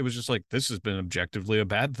way. Like it was just like, this has been objectively a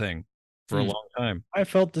bad thing for a long time. I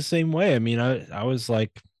felt the same way. I mean, I was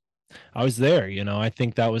like, I was there, I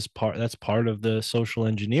think that's part of the social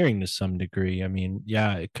engineering to some degree. I mean,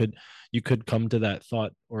 yeah, you could come to that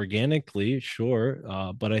thought organically, sure.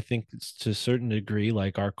 But I think it's to a certain degree,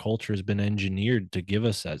 like our culture has been engineered to give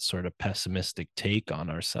us that sort of pessimistic take on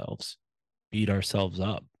ourselves, beat ourselves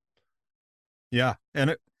up. Yeah.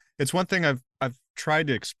 And it's one thing I've tried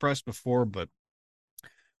to express before, but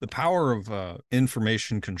the power of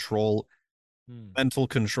information control, mental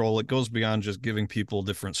control, it goes beyond just giving people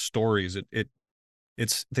different stories.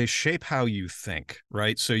 It's they shape how you think,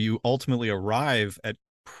 right? So you ultimately arrive at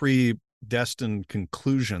predestined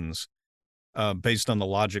conclusions based on the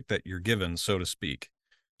logic that you're given, so to speak.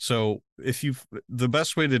 So the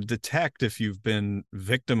best way to detect if you've been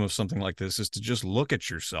victim of something like this is to just look at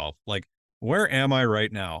yourself. Like, where am I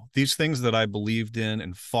right now? These things that I believed in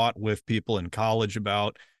and fought with people in college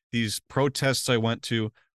about, these protests I went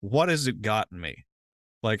to, what has it gotten me?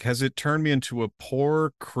 Like, has it turned me into a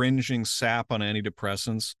poor, cringing sap on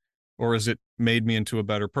antidepressants, or has it made me into a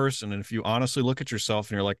better person? And if you honestly look at yourself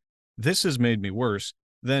and you're like, this has made me worse,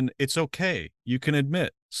 then it's okay. You can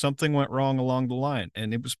admit something went wrong along the line,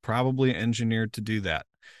 and it was probably engineered to do that.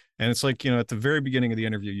 And it's like, at the very beginning of the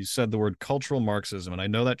interview, you said the word cultural Marxism, and I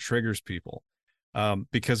know that triggers people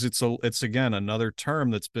because it's again another term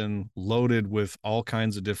that's been loaded with all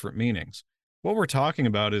kinds of different meanings. What we're talking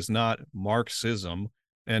about is not Marxism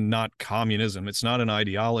and not communism. It's not an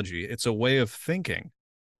ideology. It's a way of thinking.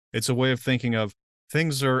 It's a way of thinking of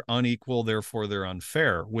things are unequal, therefore they're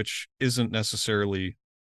unfair, which isn't necessarily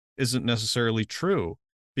true.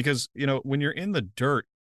 Because, when you're in the dirt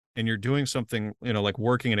and you're doing something, like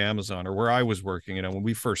working at Amazon or where I was working, when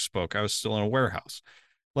we first spoke, I was still in a warehouse.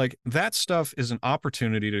 Like that stuff is an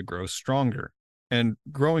opportunity to grow stronger. And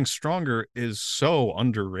growing stronger is so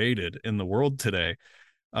underrated in the world today.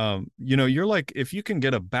 You're like, if you can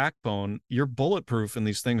get a backbone, you're bulletproof and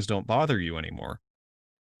these things don't bother you anymore.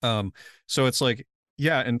 So it's like,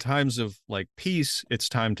 yeah, in times of like peace, it's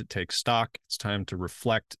time to take stock. It's time to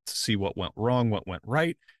reflect, to see what went wrong, what went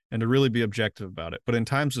right, and to really be objective about it. But in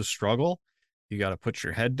times of struggle, you got to put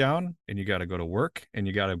your head down and you got to go to work and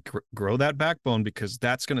you got to grow that backbone, because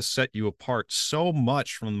that's going to set you apart so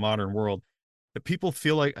much from the modern world that people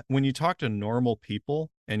feel like when you talk to normal people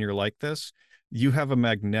and you're like this, you have a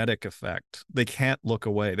magnetic effect. They can't look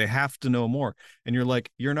away. They have to know more. And you're like,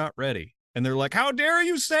 you're not ready. And they're like, how dare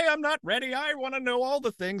you say I'm not ready? I want to know all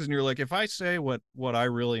the things. And you're like, if I say what I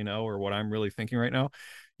really know or what I'm really thinking right now,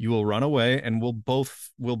 you will run away and we'll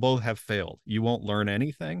both have failed. You won't learn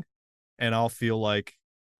anything. And I'll feel like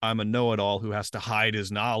I'm a know-it-all who has to hide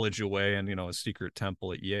his knowledge away in, a secret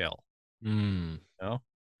temple at Yale. Mm. You know?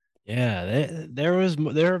 Yeah, there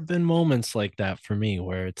have been moments like that for me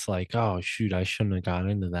where it's like, oh shoot, I shouldn't have got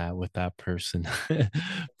into that with that person.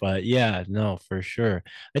 But yeah, no, for sure.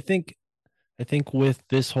 I think I think with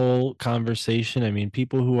this whole conversation, I mean,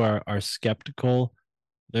 people who are skeptical,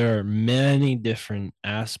 there are many different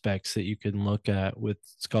aspects that you can look at with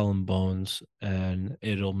Skull and Bones, and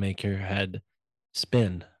it'll make your head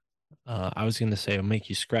spin. I was going to say it'll make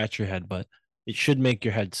you scratch your head, but it should make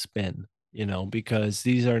your head spin, because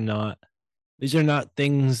these are not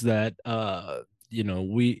things that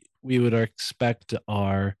we would expect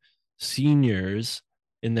our seniors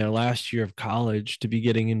in their last year of college to be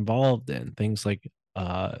getting involved in. Things like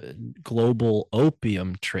uh global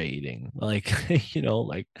opium trading, like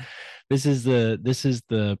like this is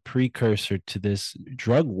the precursor to this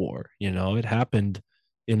drug war. It happened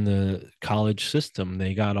in the college system.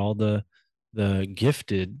 They got all the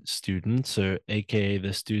gifted students, or aka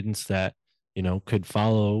the students that could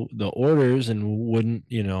follow the orders and wouldn't,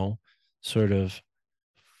 sort of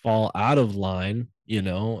fall out of line,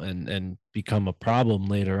 and become a problem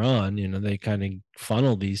later on. They kind of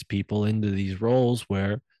funnel these people into these roles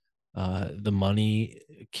where the money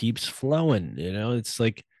keeps flowing. It's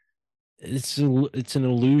like it's an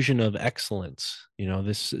illusion of excellence.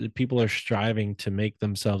 This people are striving to make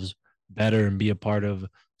themselves better and be a part of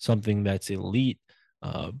something that's elite,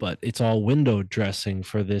 but it's all window dressing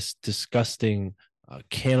for this disgusting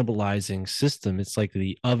cannibalizing system. It's like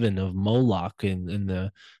the oven of Moloch in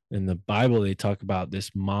the Bible. They talk about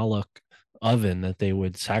this Moloch oven that they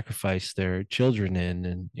would sacrifice their children in,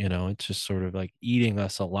 and it's just sort of like eating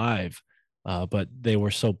us alive. But they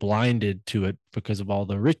were so blinded to it because of all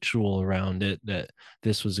the ritual around it that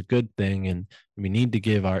this was a good thing, and we need to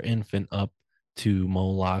give our infant up to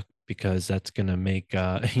Moloch because that's going to make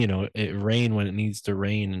it rain when it needs to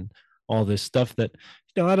rain, and all this stuff that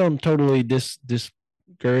I don't totally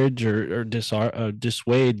discourage or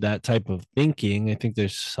dissuade that type of thinking. I think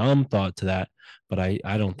there's some thought to that, but I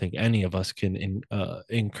don't think any of us can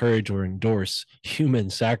encourage or endorse human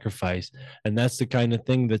sacrifice. And that's the kind of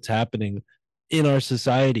thing that's happening in our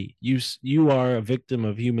society. You are a victim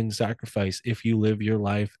of human sacrifice if you live your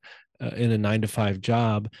life in a 9 to 5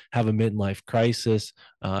 job, have a midlife crisis,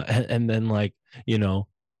 and then you know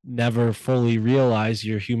never fully realize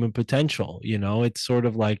your human potential. It's sort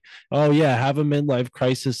of like, oh yeah, have a midlife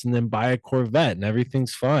crisis and then buy a Corvette and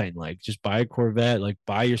everything's fine. Like, just buy a Corvette, like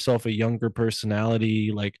buy yourself a younger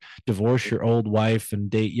personality, like divorce your old wife and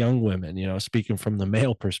date young women. Speaking from the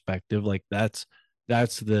male perspective, like that's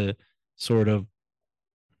the sort of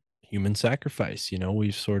human sacrifice.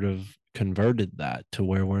 We've sort of converted that to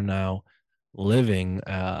where we're now living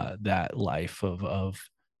that life of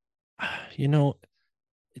you know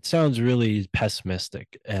it sounds really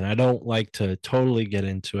pessimistic, and I don't like to totally get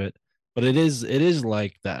into it, but it is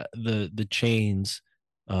like that. The chains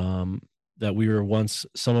um that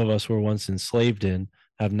some of us were once enslaved in,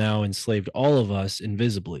 have now enslaved all of us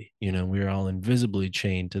invisibly. We are all invisibly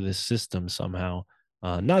chained to this system somehow.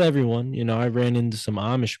 Not everyone. I ran into some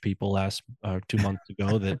Amish people last 2 months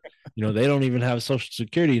ago that they don't even have social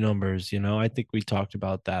security numbers. I think we talked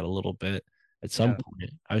about that a little bit at some Yeah.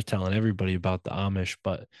 point. I was telling everybody about the Amish,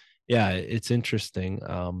 but yeah, it's interesting.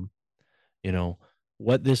 You know,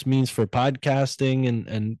 what this means for podcasting,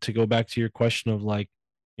 and to go back to your question of like,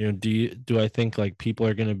 do I think like people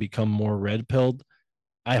are going to become more red pilled?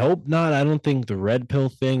 I hope not. I don't think the red pill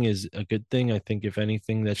thing is a good thing. I think if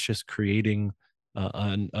anything, that's just creating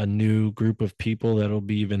a new group of people that'll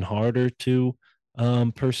be even harder to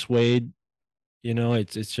persuade.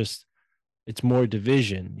 It's more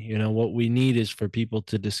division. What we need is for people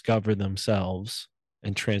to discover themselves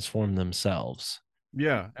and transform themselves.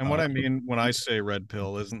 Yeah. And what Uh, I mean when I say red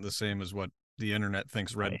pill isn't the same as what the internet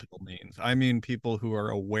thinks red right. pill means. I mean people who are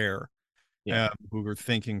aware, Yeah. who are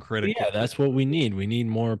thinking Well, critically. yeah, that's what we need. We need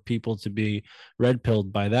more people to be red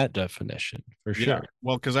pilled by that definition, for Yeah. sure.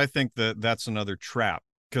 Well, because I think that that's another trap.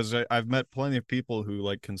 Because I've met plenty of people who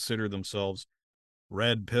like consider themselves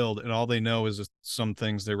red pilled, and all they know is some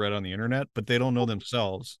things they read on the internet, but they don't know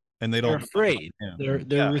themselves, and they They're don't. afraid. Yeah, They're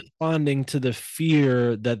yeah, responding to the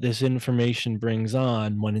fear that this information brings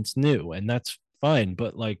on when it's new, and that's fine.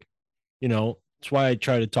 But like, it's why I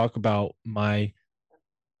try to talk about my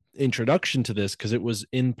introduction to this, because it was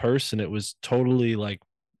in person. It was totally like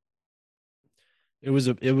it was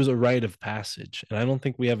a rite of passage, and I don't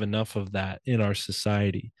think we have enough of that in our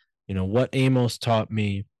society. What Amos taught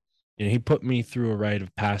me, he put me through a rite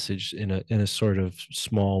of passage in a sort of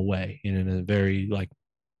small way, in a very like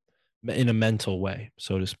in a mental way,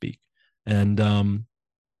 so to speak. And um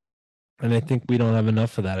and I think we don't have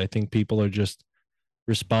enough of that. I think people are just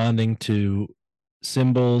responding to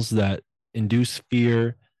symbols that induce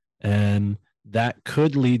fear, and that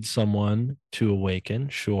could lead someone to awaken,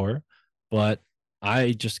 sure. But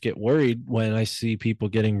I just get worried when I see people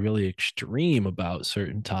getting really extreme about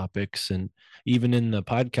certain topics, and even in the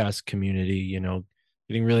podcast community,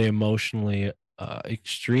 getting really emotionally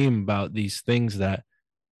extreme about these things that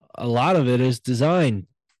a lot of it is designed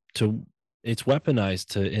to it's weaponized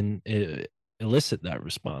to elicit that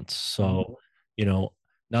response. mhm. So, you know,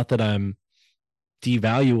 not that I'm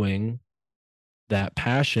devaluing that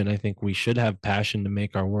passion. I think we should have passion to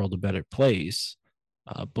make our world a better place.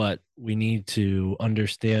 But we need to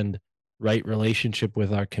understand right relationship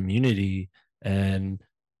with our community and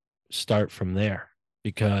start from there.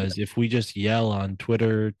 Because if we just yell on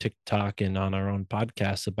Twitter, TikTok, and on our own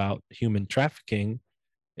podcasts about human trafficking,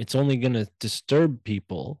 it's only going to disturb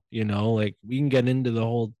people. Like, we can get into the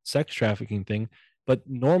whole sex trafficking thing, but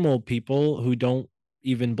normal people who don't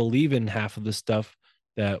even believe in half of the stuff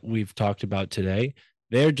that we've talked about today,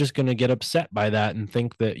 they're just going to get upset by that and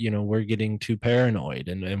think that we're getting too paranoid,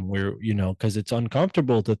 and we're because it's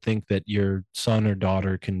uncomfortable to think that your son or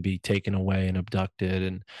daughter can be taken away and abducted,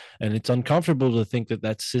 and it's uncomfortable to think that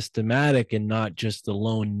that's systematic and not just the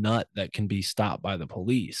lone nut that can be stopped by the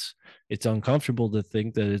police. It's uncomfortable to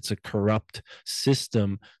think that it's a corrupt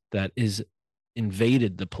system that is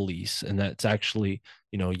invaded the police, and that's actually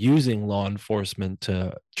using law enforcement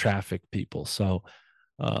to traffic people. So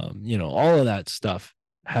all of that stuff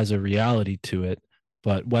has a reality to it,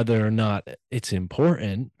 but whether or not it's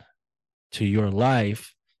important to your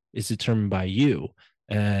life is determined by you.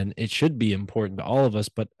 And it should be important to all of us.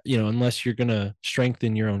 But, unless you're going to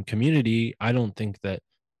strengthen your own community, I don't think that,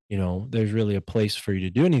 there's really a place for you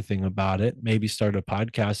to do anything about it. Maybe start a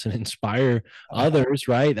podcast and inspire others,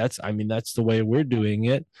 right? That's the way we're doing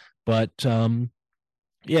it. But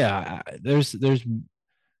yeah, there's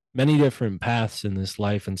many different paths in this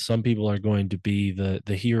life, and some people are going to be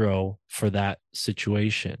the hero for that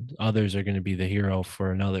situation. Others are going to be the hero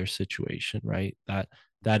for another situation, right?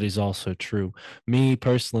 That is also true. Me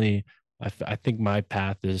personally, I think my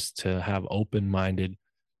path is to have open-minded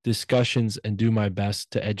discussions and do my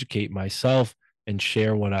best to educate myself and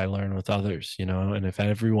share what I learn with others, and if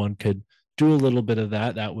everyone could do a little bit of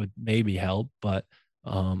that, that would maybe help. But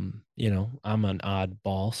I'm an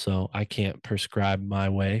oddball, so I can't prescribe my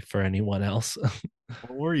way for anyone else.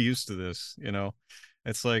 Well, we're used to this, you know.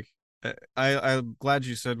 It's like I'm glad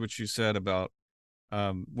you said what you said about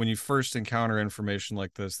when you first encounter information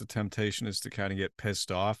like this, the temptation is to kind of get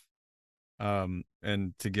pissed off, and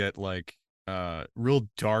to get like real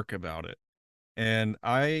dark about it. And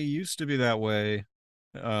I used to be that way,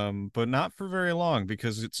 but not for very long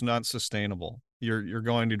because it's not sustainable. You're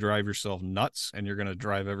going to drive yourself nuts, and you're going to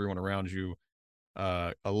drive everyone around you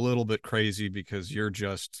a little bit crazy because you're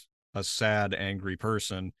just a sad, angry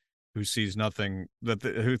person who sees nothing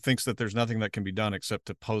who thinks that there's nothing that can be done except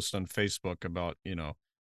to post on Facebook about,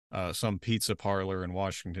 some pizza parlor in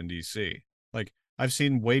Washington D.C. Like, I've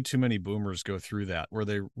seen way too many boomers go through that where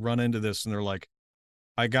they run into this and they're like,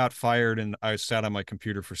 I got fired and I sat on my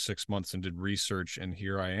computer for 6 months and did research, and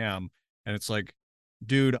here I am. And it's like,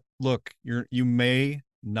 dude, look, you may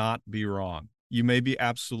not be wrong. You may be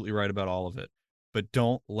absolutely right about all of it, but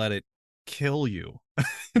don't let it kill you.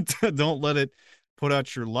 Don't let it put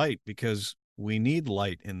out your light, because we need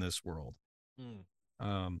light in this world. Mm.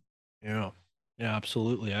 Um, Yeah. Yeah,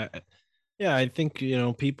 absolutely. Yeah, I think,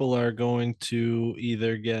 people are going to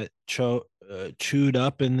either get chewed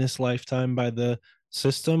up in this lifetime by the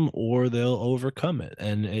system, or they'll overcome it.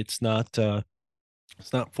 And it's not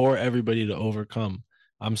for everybody to overcome.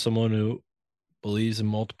 I'm someone who believes in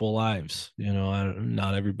multiple lives.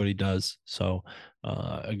 Not everybody does. So,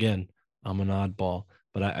 again, I'm an oddball,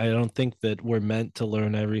 but I don't think that we're meant to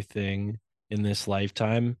learn everything in this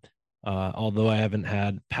lifetime. Although I haven't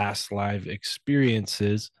had past life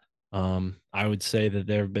experiences, I would say that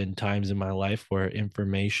there have been times in my life where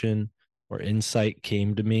information or insight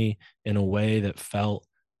came to me in a way that felt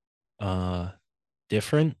uh,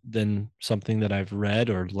 different than something that I've read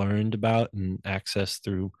or learned about and accessed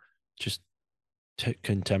through just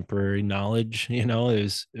contemporary knowledge. It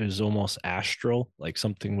was almost astral, like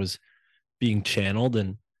something was being channeled.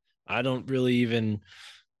 And I don't really even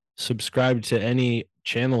subscribe to any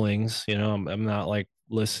channelings. I'm not like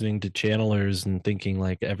listening to channelers and thinking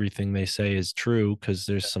like everything they say is true, because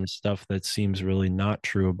there's some stuff that seems really not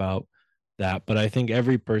true about that. But I think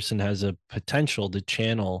every person has a potential to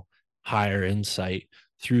channel higher insight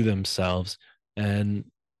through themselves. And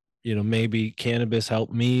maybe cannabis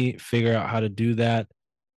helped me figure out how to do that.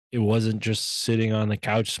 It wasn't just sitting on the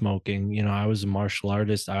couch smoking. I was a martial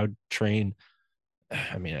artist. I would train.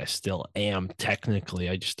 I mean, I still am technically.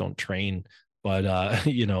 I just don't train. But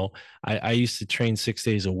I used to train 6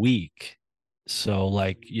 days a week. So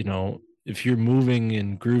like, if you're moving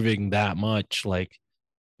and grooving that much, like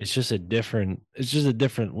it's just a different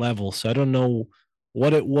level. So I don't know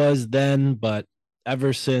what it was then, but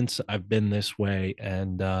ever since I've been this way.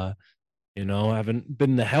 And I haven't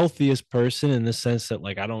been the healthiest person in the sense that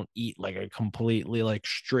like I don't eat like a completely like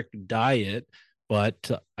strict diet,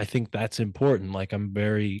 but I think that's important. Like I'm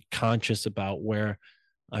very conscious about where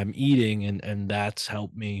I'm eating, and that's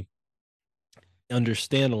helped me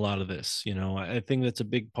understand a lot of this. I think that's a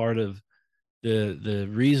big part of the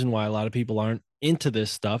reason why a lot of people aren't into this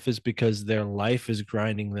stuff is because their life is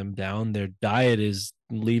grinding them down. Their diet is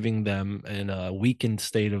leaving them in a weakened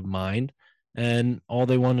state of mind. And all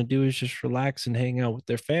they want to do is just relax and hang out with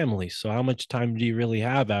their family. So, how much time do you really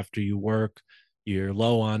have after you work? You're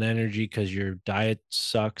low on energy because your diet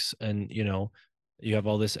sucks, and you have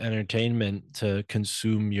all this entertainment to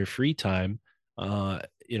consume your free time. Uh,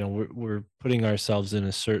 we're putting ourselves in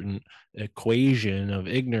a certain equation of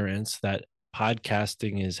ignorance that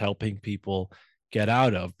podcasting is helping people get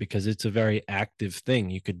out of, because it's a very active thing.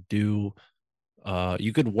 You could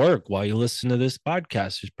work while you listen to this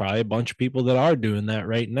podcast. There's probably a bunch of people that are doing that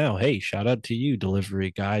right now. Hey, shout out to you,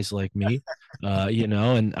 delivery guys like me.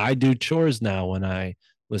 And I do chores now when I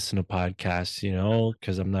listen to podcasts,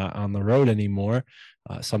 because I'm not on the road anymore.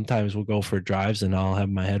 Sometimes we'll go for drives and I'll have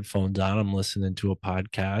my headphones on. I'm listening to a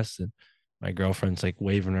podcast, and my girlfriend's like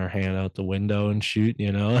waving her hand out the window and shoot,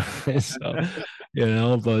 so,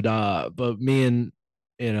 but me and,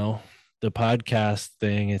 you know, the podcast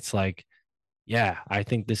thing, it's like, yeah, I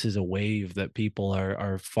think this is a wave that people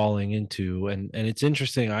are falling into. And it's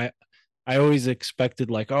interesting. I always expected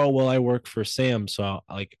like, oh well, I work for Sam, so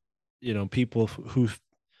like, people who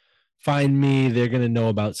find me, they're gonna know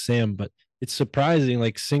about Sam. But it's surprising,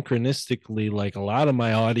 like synchronistically, like a lot of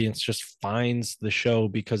my audience just finds the show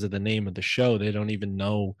because of the name of the show. They don't even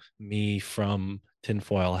know me from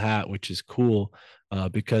Tinfoil Hat, which is cool,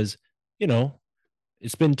 because you know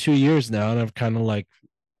it's been 2 years now, and I've kind of like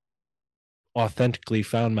authentically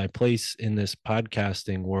found my place in this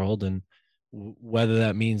podcasting world. And whether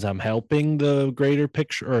that means I'm helping the greater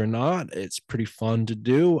picture or not, it's pretty fun to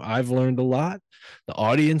do. I've learned a lot. The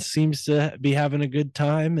audience seems to be having a good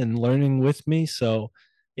time and learning with me. So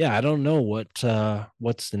yeah, I don't know what's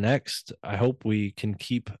the next. I hope we can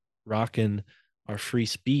keep rocking our free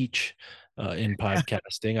speech in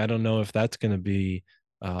podcasting. I don't know if that's going to be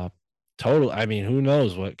uh total. I mean, who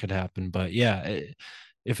knows what could happen, but yeah,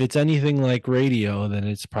 if it's anything like radio, then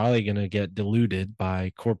it's probably going to get diluted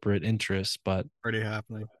by corporate interests. But Already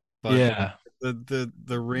happening. But yeah.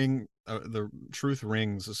 the truth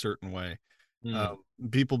rings a certain way. Mm.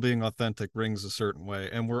 People being authentic rings a certain way,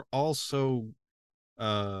 and we're also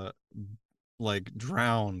uh like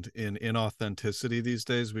drowned in inauthenticity these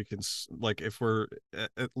days. We can like if we're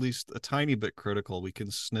at least a tiny bit critical, we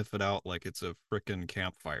can sniff it out like it's a frickin'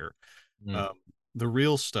 campfire. Mm. Um, the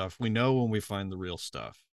real stuff, we know when we find the real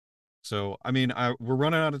stuff. So, I mean, we're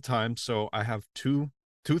running out of time, so I have two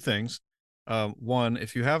things. One,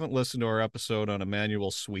 if you haven't listened to our episode on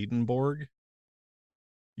Emanuel Swedenborg,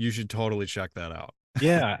 you should totally check that out.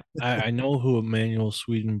 Yeah, I know who Emmanuel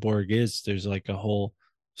Swedenborg is. There's like a whole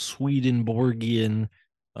Swedenborgian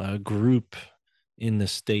group in the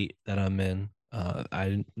state that I'm in.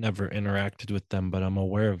 I never interacted with them, but I'm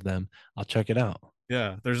aware of them. I'll check it out.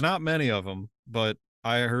 Yeah, there's not many of them, but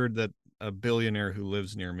I heard that a billionaire who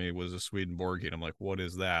lives near me was a Swedenborgian. I'm like, what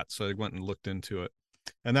is that? So I went and looked into it.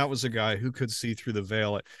 And that was a guy who could see through the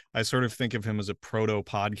veil. I sort of think of him as a proto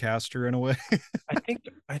podcaster in a way.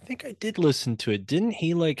 I think I did listen to it. Didn't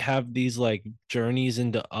he like have these like journeys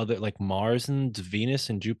into other like Mars and Venus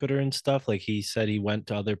and Jupiter and stuff? Like he said he went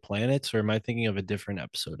to other planets, or am I thinking of a different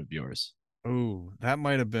episode of yours? Oh, that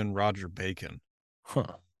might have been Roger Bacon, Huh.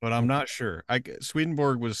 but I'm not sure.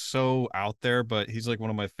 Swedenborg was so out there, but he's like one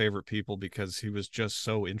of my favorite people because he was just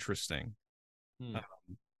so interesting. Hmm. Uh,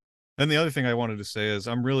 And the other thing I wanted to say is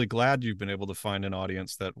I'm really glad you've been able to find an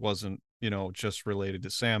audience that wasn't, just related to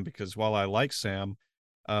Sam, because while I like Sam,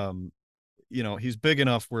 um, he's big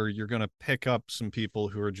enough where you're going to pick up some people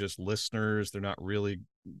who are just listeners. They're not really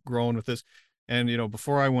growing with this. And,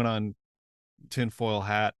 before I went on Tinfoil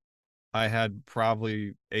Hat, I had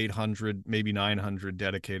probably 800, maybe 900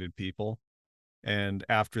 dedicated people. And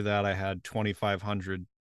after that, I had 2,500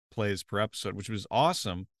 plays per episode, which was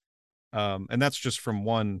awesome. And that's just from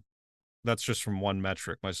one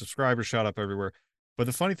metric. My subscribers shot up everywhere. But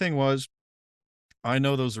the funny thing was, I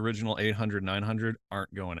know those original 800, 900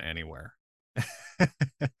 aren't going anywhere.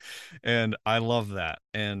 And I love that.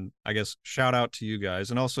 And I guess shout out to you guys.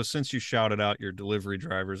 And also, since you shouted out your delivery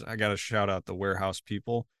drivers, I got to shout out the warehouse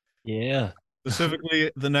people, Yeah.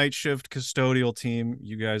 specifically the night shift custodial team.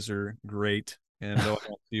 You guys are great. And though I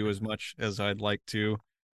don't see you as much as I'd like to,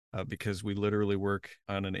 because we literally work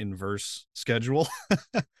on an inverse schedule,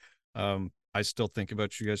 I still think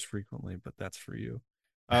about you guys frequently, but that's for you.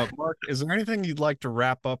 Mark, is there anything you'd like to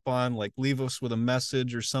wrap up on? Like leave us with a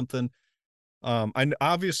message or something? I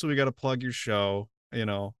obviously we got to plug your show,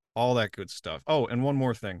 all that good stuff. Oh, and one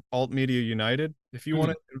more thing, Alt Media United. If you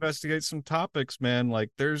want to investigate some topics, man, like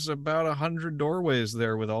there's about 100 doorways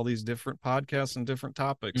there with all these different podcasts and different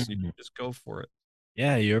topics. You can just go for it.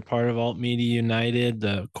 Yeah, you're part of Alt Media United,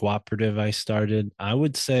 the cooperative I started. I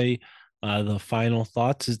would say the final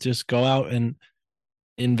thoughts is just go out and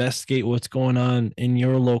investigate what's going on in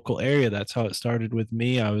your local area. That's how it started with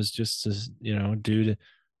me. I was just, dude,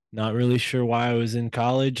 not really sure why I was in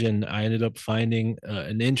college, and I ended up finding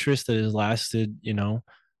an interest that has lasted,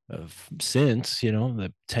 since,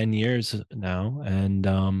 the 10 years now.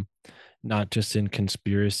 And not just in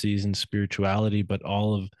conspiracies and spirituality, but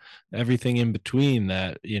all of everything in between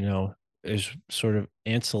that, is sort of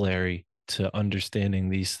ancillary to understanding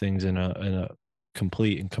these things in a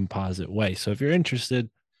complete and composite way. So if you're interested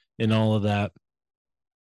in all of that,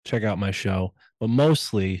 check out my show, but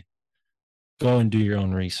mostly go and do your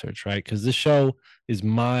own research, right? Because this show is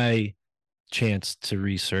my chance to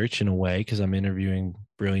research in a way, because I'm interviewing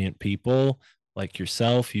brilliant people like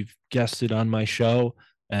yourself. You've guested on my show,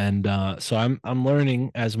 and so I'm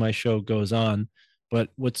learning as my show goes on. But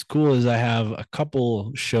what's cool is I have a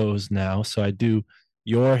couple shows now. So I do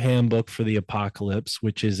Your Handbook for the Apocalypse,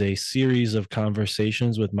 which is a series of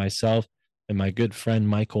conversations with myself and my good friend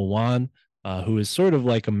Michael Wan, who is sort of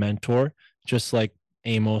like a mentor, just like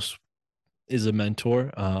Amos is a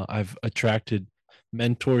mentor. I've attracted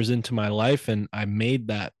mentors into my life, and I made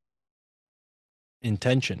that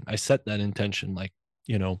intention. I set that intention, like,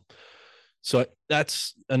 so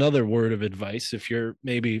that's another word of advice. If you're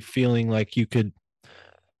maybe feeling like you could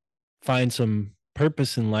find some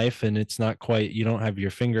purpose in life and it's not quite, you don't have your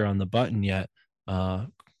finger on the button yet,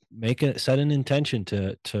 set an intention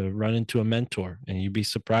to run into a mentor, and you'd be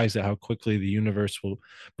surprised at how quickly the universe will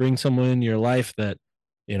bring someone in your life that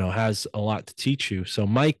has a lot to teach you. So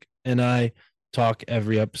Mike and I talk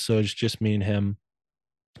every episode. It's just me and him.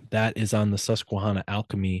 That is on the Susquehanna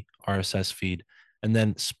Alchemy RSS feed. And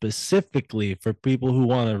then specifically for people who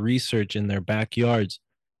want to research in their backyards,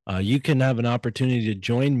 you can have an opportunity to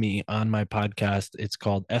join me on my podcast. It's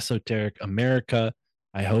called Esoteric America.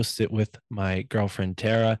 I host it with my girlfriend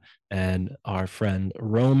Tara and our friend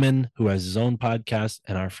Roman, who has his own podcast,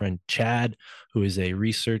 and our friend Chad, who is a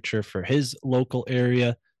researcher for his local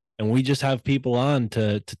area. And we just have people on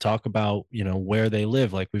to talk about where they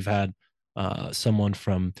live. Like we've had someone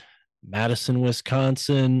from Madison,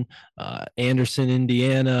 Wisconsin, Anderson,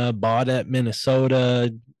 Indiana, Baudette,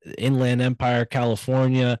 Minnesota, Inland Empire,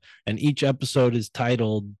 California, and each episode is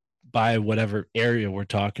titled by whatever area we're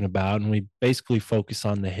talking about, and we basically focus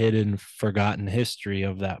on the hidden, forgotten history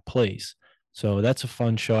of that place. So that's a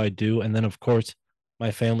fun show I do. And then, of course, My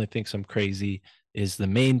Family Thinks I'm Crazy is the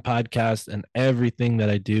main podcast, and everything that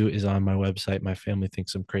I do is on my website,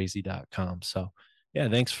 myfamilythinksimcrazy.com. So yeah,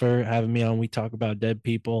 thanks for having me on. We talk about dead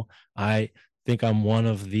people. I think I'm one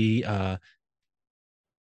of the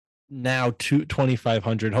now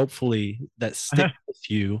 2,500, hopefully, that stick with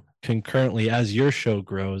you concurrently as your show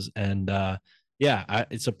grows. And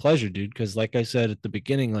it's a pleasure, dude, because like I said at the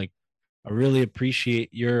beginning, like I really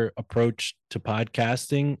appreciate your approach to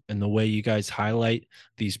podcasting and the way you guys highlight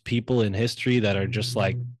these people in history that are just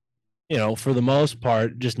like, for the most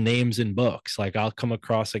part, just names in books. Like I'll come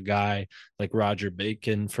across a guy like Roger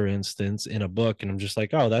Bacon, for instance, in a book, and I'm just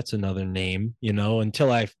like, oh, that's another name, until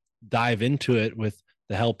I dive into it with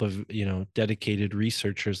the help of, dedicated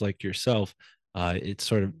researchers like yourself. It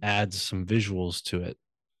sort of adds some visuals to it.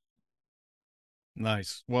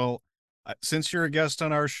 Nice. Well, since you're a guest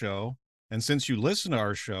on our show, And since you listen to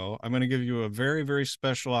our show, I'm going to give you a very, very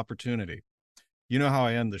special opportunity. You know how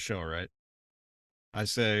I end the show, right? I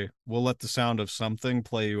say, we'll let the sound of something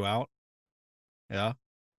play you out. Yeah.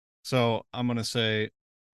 So I'm going to say,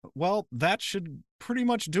 well, that should pretty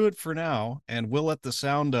much do it for now. And we'll let the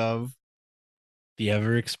sound of the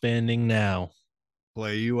ever expanding now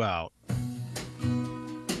play you out.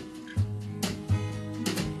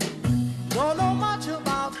 Don't know much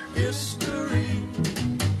about history.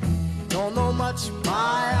 Don't know much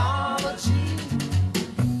biology.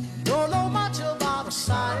 Don't know much about a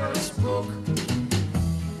science book.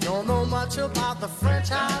 Don't know much about the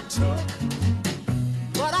French I took.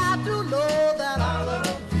 But I do know that I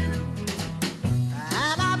love you.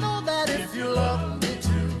 And I know that if you love me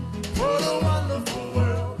too, what a wonderful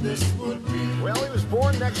world this would be. Well, he was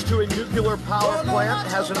born next to a nuclear power plant,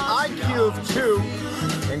 has an IQ of 2,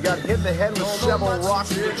 and got hit in the head with several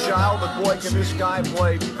rocks as a child. But boy, can this guy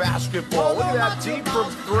play basketball. Look at that, deep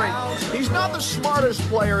from 3. He's not the smartest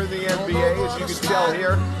player in the NBA, as you can tell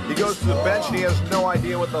here. He goes to the bench and he has no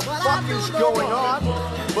idea what the fuck is going on.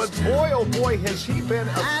 But boy, oh boy, has he been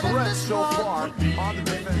a threat so far on the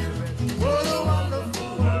defensive end. What a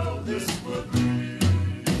wonderful world this would be.